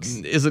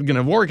 Is it going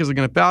to work? Is it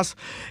going to pass?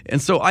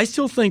 And so I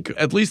still think,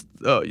 at least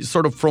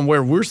sort of from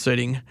where we're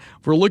sitting,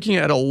 we're looking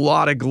at a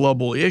lot of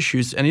global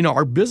issues. And,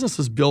 our business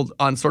is built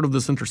on sort of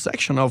this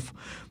intersection of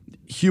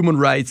human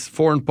rights,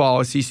 foreign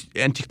policies,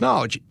 and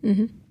technology.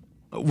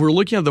 We're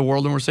looking at the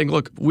world and we're saying,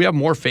 look, we have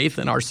more faith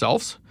in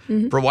ourselves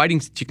providing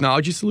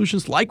technology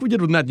solutions like we did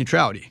with net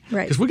neutrality.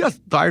 Because we got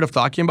tired of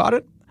talking about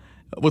it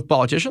with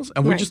politicians,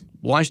 and we just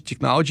launched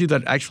technology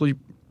that actually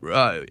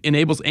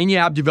enables any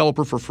app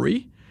developer for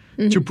free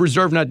to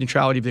preserve net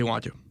neutrality if they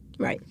want to.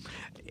 Right.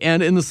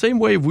 And in the same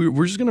way,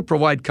 we're just going to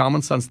provide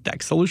common sense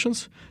tech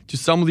solutions to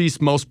some of these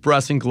most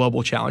pressing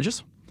global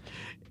challenges.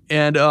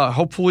 And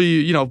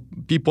hopefully,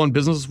 people and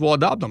businesses will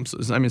adopt them.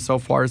 So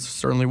far, it's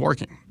certainly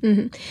working.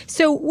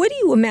 So what do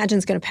you imagine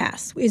is going to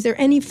pass? Is there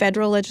any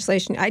federal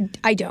legislation?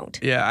 I don't.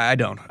 Yeah, I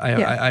don't.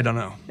 I don't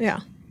know. Yeah.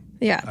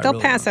 They'll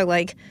really pass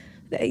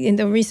in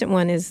the recent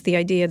one is the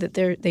idea that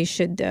they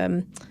should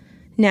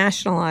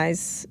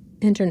nationalize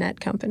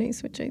internet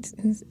companies, which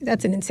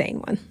that's an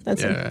insane one.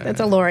 That's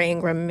a Laura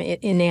Ingraham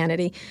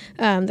inanity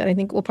that I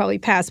think will probably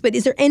pass. But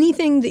is there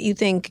anything that you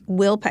think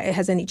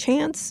has any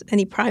chance?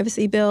 Any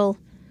privacy bill?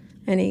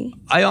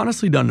 I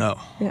honestly don't know.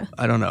 Yeah.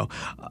 I don't know.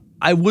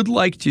 I would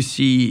like to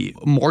see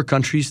more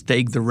countries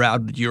take the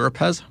route that Europe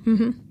has.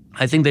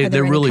 I think they're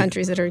any really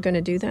countries that are going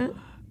to do that.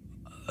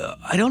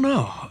 I don't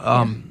know.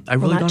 I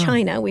really don't know. Not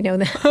China, we know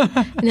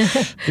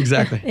that.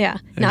 Exactly. Yeah,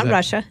 not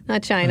Russia,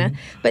 not China.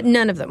 But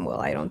none of them will,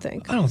 I don't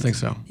think. I don't think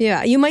so.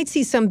 Yeah, you might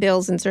see some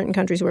bills in certain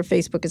countries where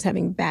Facebook is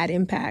having bad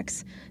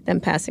impacts, them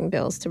passing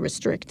bills to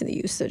restrict the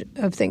use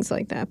of things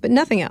like that, but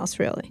nothing else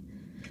really.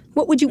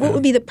 What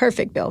would be the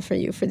perfect bill for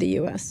you for the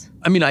U.S.?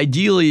 I mean,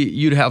 ideally,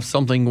 you'd have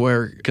something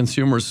where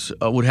consumers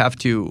would have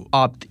to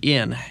opt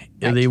in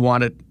if they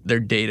wanted their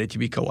data to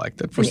be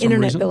collected for some reason. An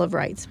Internet Bill of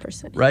Rights, per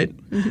se. Right?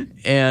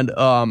 And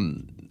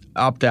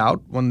opt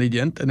out when they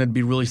didn't, and it'd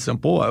be really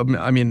simple.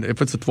 I mean,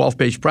 if it's a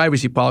 12-page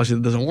privacy policy,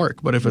 that doesn't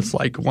work. But if it's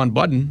like one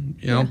button,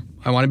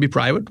 I want to be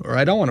private or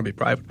I don't want to be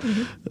private,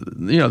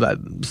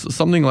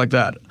 something like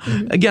that.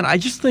 Again, I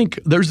just think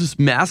there's this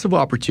massive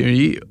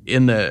opportunity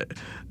in the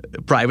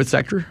private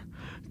sector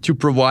to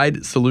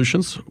provide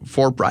solutions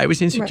for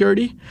privacy and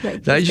security.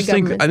 Right. That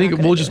I think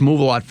we'll just move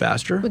a lot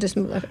faster. We'll just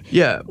move.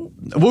 Yeah,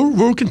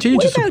 we'll continue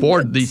to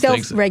support these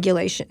things.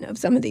 Self-regulation of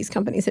some of these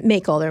companies that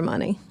make all their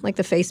money, like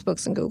the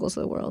Facebooks and Googles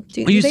of the world.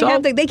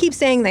 They keep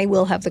saying they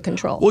will have the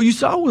control. Well, you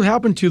saw what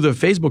happened to the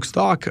Facebook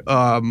stock,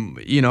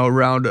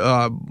 around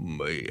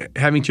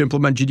having to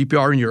implement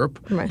GDPR in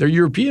Europe. Right. Their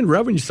European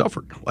revenue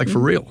suffered, for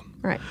real.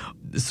 Right.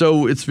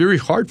 So it's very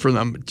hard for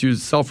them to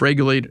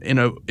self-regulate in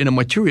a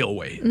material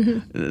way,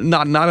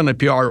 not in a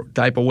PR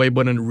type of way,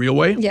 but in a real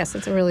way. Yes,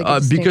 that's a really good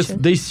distinction. Because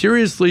they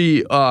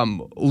seriously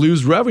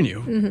lose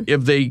revenue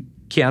if they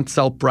can't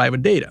sell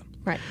private data.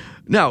 Right.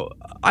 Now,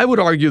 I would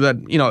argue that,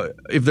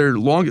 if they're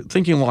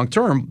thinking long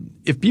term,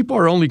 if people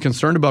are only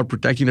concerned about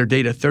protecting their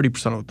data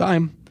 30% of the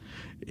time,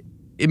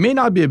 it may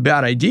not be a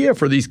bad idea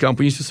for these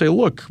companies to say,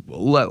 look,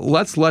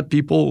 let's let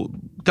people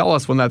tell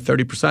us when that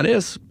 30%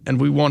 is,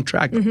 and we won't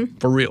track it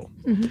for real.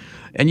 Mm-hmm.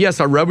 And yes,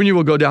 our revenue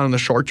will go down in the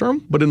short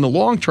term, but in the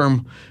long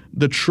term,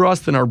 the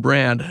trust in our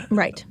brand,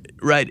 right?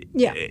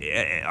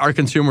 Yeah, our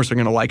consumers are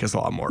going to like us a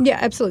lot more. Yeah,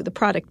 absolutely. The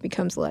product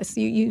becomes less.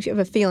 You have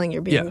a feeling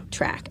you're being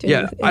tracked.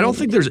 I don't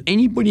think there's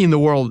anybody in the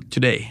world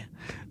today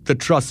that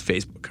trusts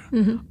Facebook.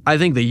 Mm-hmm. I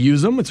think they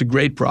use them. It's a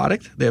great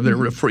product. They have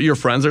your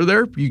friends are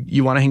there.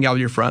 You want to hang out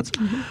with your friends.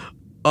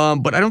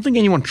 Mm-hmm. But I don't think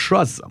anyone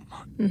trusts them.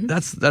 Mm-hmm.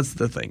 That's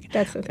the thing.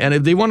 That's the thing. And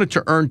if they wanted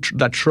to earn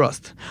that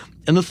trust,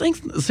 and the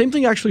same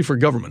thing actually for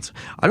governments.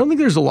 I don't think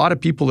there's a lot of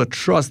people that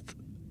trust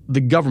the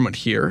government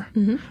here,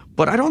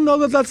 but I don't know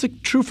that that's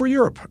true for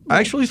Europe. Right. I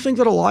actually think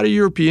that a lot of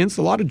Europeans,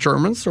 a lot of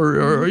Germans,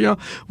 or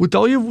would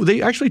tell you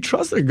they actually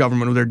trust their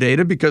government with their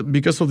data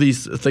because of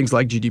these things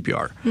like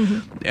GDPR. Mm-hmm.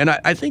 And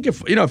I think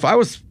if I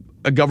was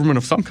a government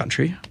of some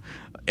country,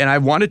 and I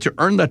wanted to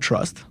earn that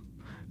trust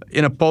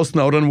in a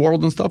post-Snowden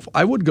world and stuff,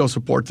 I would go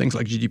support things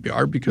like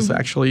GDPR because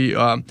actually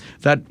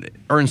that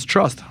earns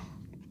trust.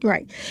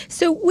 Right.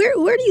 So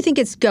where do you think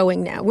it's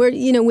going now? Where, as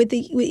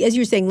you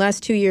were saying,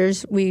 last 2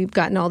 years, we've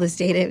gotten all this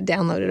data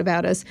downloaded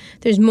about us.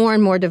 There's more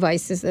and more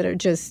devices that are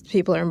just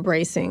people are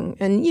embracing.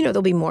 And,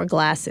 there'll be more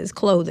glasses,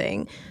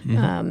 clothing,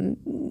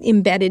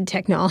 embedded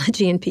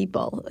technology in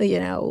people.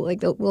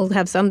 We'll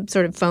have some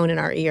sort of phone in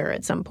our ear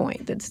at some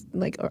point that's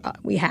like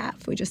we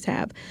just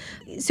have.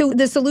 So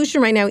the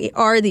solution right now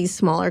are these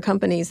smaller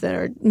companies that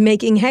are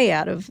making hay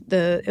out of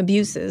the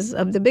abuses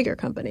of the bigger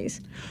companies.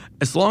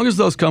 As long as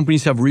those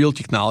companies have real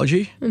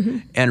technology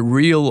and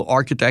real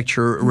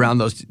architecture around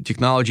those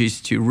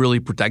technologies to really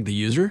protect the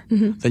user,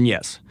 then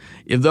yes.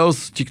 If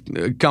those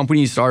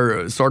companies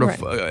are sort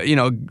of,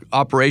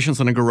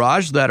 operations in a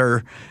garage that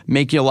are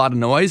making a lot of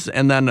noise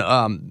and then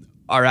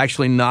are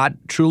actually not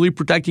truly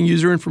protecting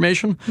user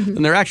information,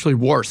 then they're actually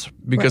worse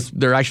because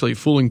they're actually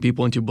fooling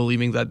people into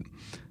believing that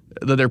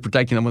they're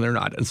protecting them when they're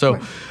not. And so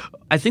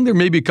I think there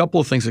may be a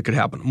couple of things that could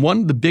happen.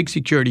 One, the big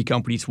security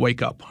companies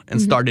wake up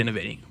and start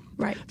innovating.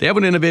 Right. They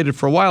haven't innovated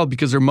for a while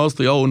because they're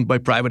mostly owned by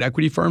private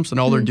equity firms,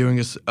 and all they're doing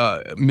is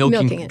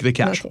milking the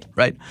cash,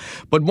 right?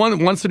 But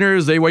one scenario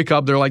is they wake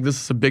up, they're like,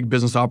 this is a big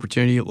business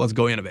opportunity, let's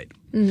go innovate.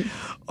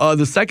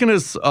 The second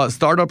is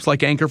startups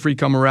like Anchor.Free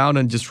come around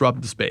and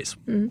disrupt the space,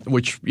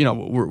 which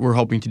we're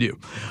hoping to do.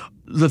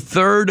 The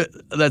third,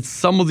 that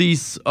some of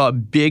these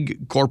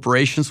big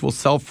corporations will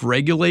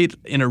self-regulate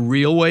in a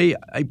real way,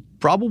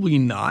 probably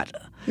not,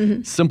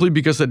 simply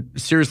because it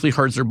seriously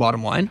hurts their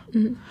bottom line.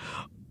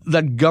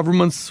 That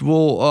governments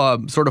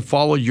will sort of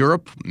follow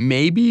Europe,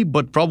 maybe,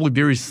 but probably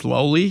very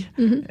slowly,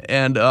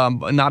 and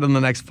not in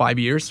the next 5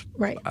 years,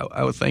 right?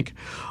 I would think.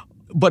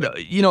 But,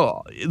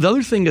 the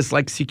other thing is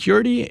like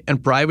security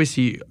and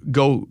privacy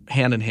go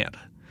hand in hand.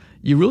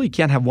 You really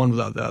can't have one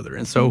without the other.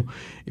 And so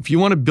if you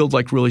want to build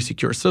like really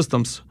secure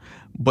systems,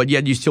 but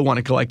yet you still want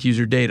to collect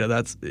user data,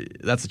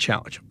 that's a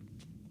challenge.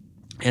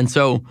 And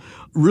so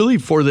really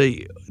for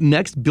the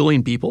next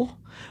billion people,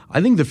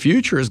 I think the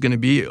future is going to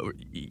be,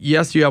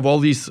 yes, you have all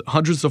these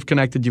hundreds of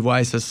connected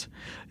devices.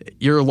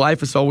 Your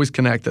life is always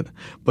connected.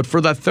 But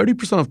for that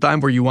 30% of time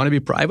where you want to be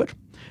private,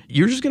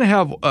 you're just going to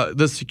have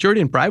the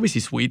security and privacy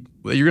suite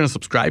that you're going to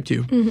subscribe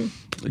to.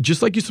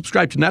 Just like you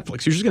subscribe to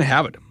Netflix, you're just going to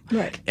have it.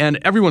 Right. And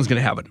everyone's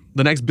going to have it.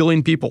 The next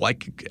billion people,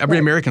 like every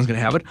American's going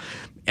to have it.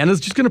 And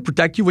it's just going to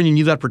protect you when you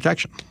need that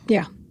protection.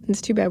 Yeah. It's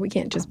too bad we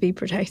can't just be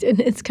protected.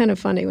 It's kind of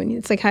funny when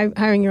it's like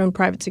hiring your own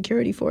private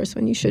security force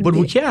when you should But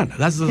be. we can.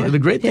 That's the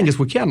great thing is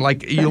we can.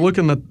 Like you look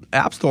in the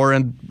App Store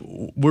and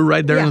we're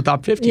right there in the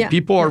top 50.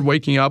 People are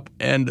waking up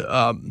and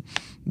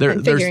they're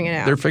figuring it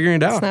out. They're figuring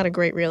it out. It's not a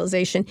great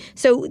realization.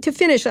 So to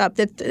finish up,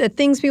 the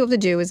things people have to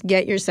do is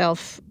get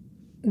yourself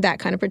that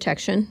kind of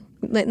protection.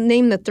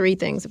 Name the 3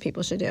 things that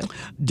people should do.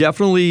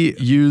 Definitely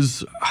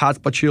use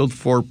Hotspot Shield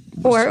for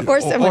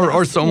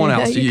someone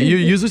else. You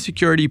use a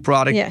security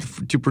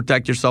product to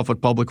protect yourself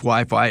with public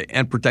Wi-Fi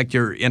and protect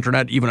your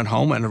internet even at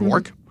home and at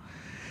work.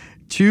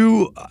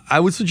 2, I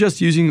would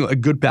suggest using a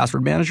good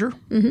password manager.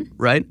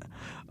 Right?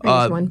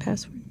 I use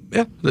 1Password.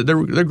 Yeah,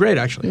 they're great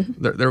actually.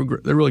 They're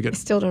really good. I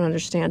still don't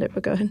understand it,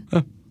 but go ahead.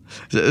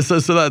 So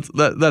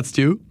that's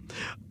 2.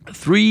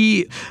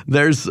 3,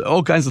 there's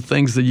all kinds of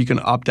things that you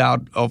can opt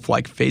out of,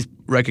 like face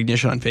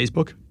recognition on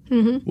Facebook,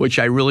 which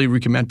I really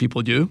recommend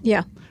people do.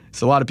 Yeah.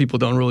 So a lot of people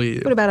don't really.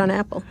 What about on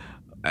Apple?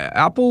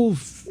 Apple.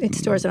 It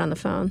stores it on the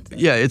phone.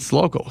 Yeah, it's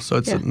local, so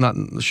it's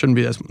shouldn't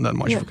be that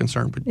much of a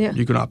concern. But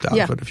you can opt out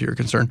of it if you're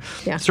concerned.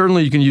 Yeah.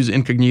 Certainly, you can use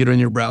incognito in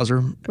your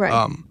browser.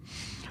 Right.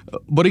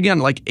 But again,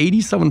 like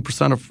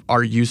 87% of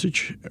our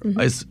usage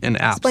is in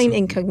apps. Explain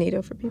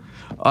incognito for people.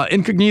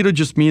 Incognito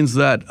just means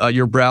that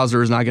your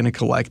browser is not going to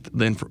collect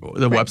the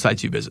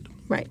websites you visit.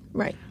 Right.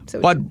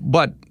 So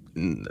but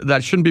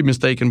that shouldn't be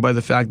mistaken by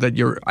the fact that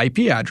your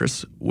IP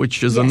address,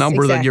 which is a Yes,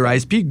 number that your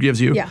exactly. ISP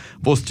gives you, Yeah.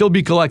 will still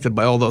be collected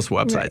by all those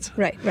websites.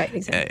 Right,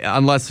 exactly.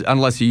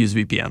 Unless you use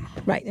VPN.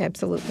 Right,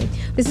 absolutely.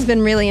 This has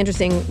been really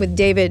interesting with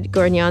David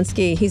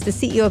Gornyansky. He's the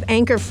CEO of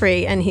Anchor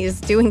Free, and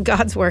he's doing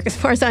God's work as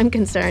far as I'm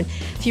concerned.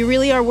 If you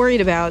really are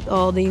worried about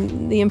all the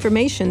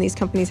information these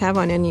companies have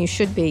on you, and you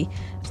should be,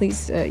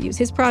 please use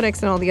his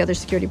products and all the other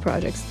security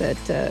projects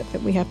that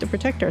we have to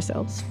protect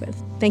ourselves with.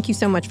 Thank you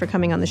so much for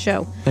coming on the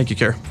show. Thank you,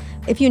 Kara.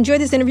 If you enjoyed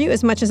this interview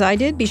as much as I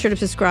did, be sure to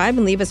subscribe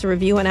and leave us a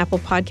review on Apple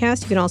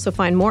Podcasts. You can also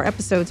find more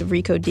episodes of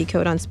Recode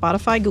Decode on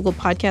Spotify, Google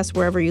Podcasts,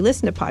 wherever you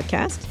listen to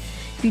podcasts.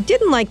 If you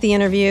didn't like the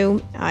interview,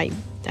 I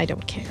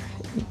don't care.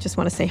 You just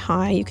want to say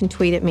hi, you can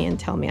tweet at me and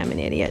tell me I'm an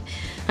idiot.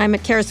 I'm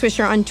at Kara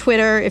Swisher on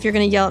Twitter. If you're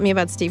going to yell at me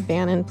about Steve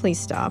Bannon, please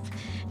stop.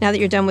 Now that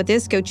you're done with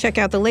this, go check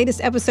out the latest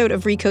episode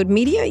of Recode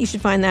Media. You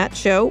should find that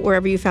show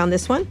wherever you found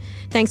this one.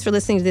 Thanks for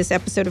listening to this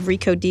episode of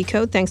Recode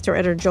Decode. Thanks to our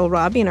editor Joel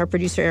Robbie and our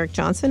producer Eric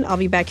Johnson. I'll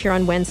be back here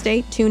on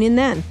Wednesday. Tune in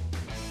then.